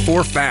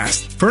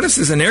 444-FAST.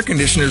 Furnaces and air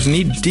conditioners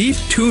need deep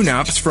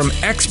tune-ups from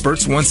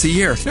experts once a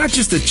year, not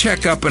just a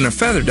checkup and a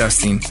feather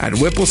dusting. At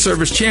Whipple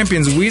Service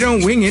Champions, we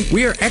don't wing it.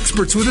 We are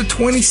experts with a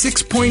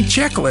 26-point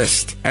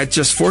checklist. At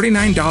just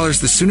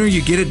 $49, the sooner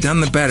you get it done,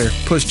 the better.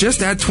 Plus,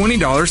 just add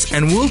 $20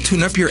 and we'll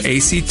tune up your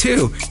AC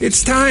too.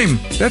 It's time.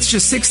 That's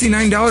just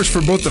 $69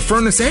 for both the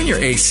furnace and your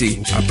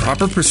AC. A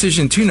proper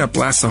precision tune-up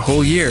lasts a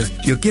whole year.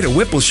 You'll get a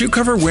Whipple shoe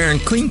cover wearing,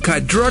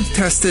 clean-cut,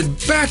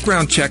 drug-tested,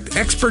 background-checked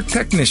expert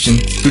technician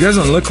who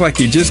doesn't look like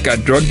he just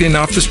got drugged in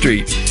off the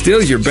street.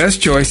 Still your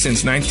best choice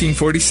since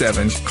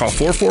 1947. Call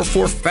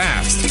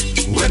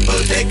 444-FAST. Whipple,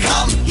 they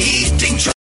come heating.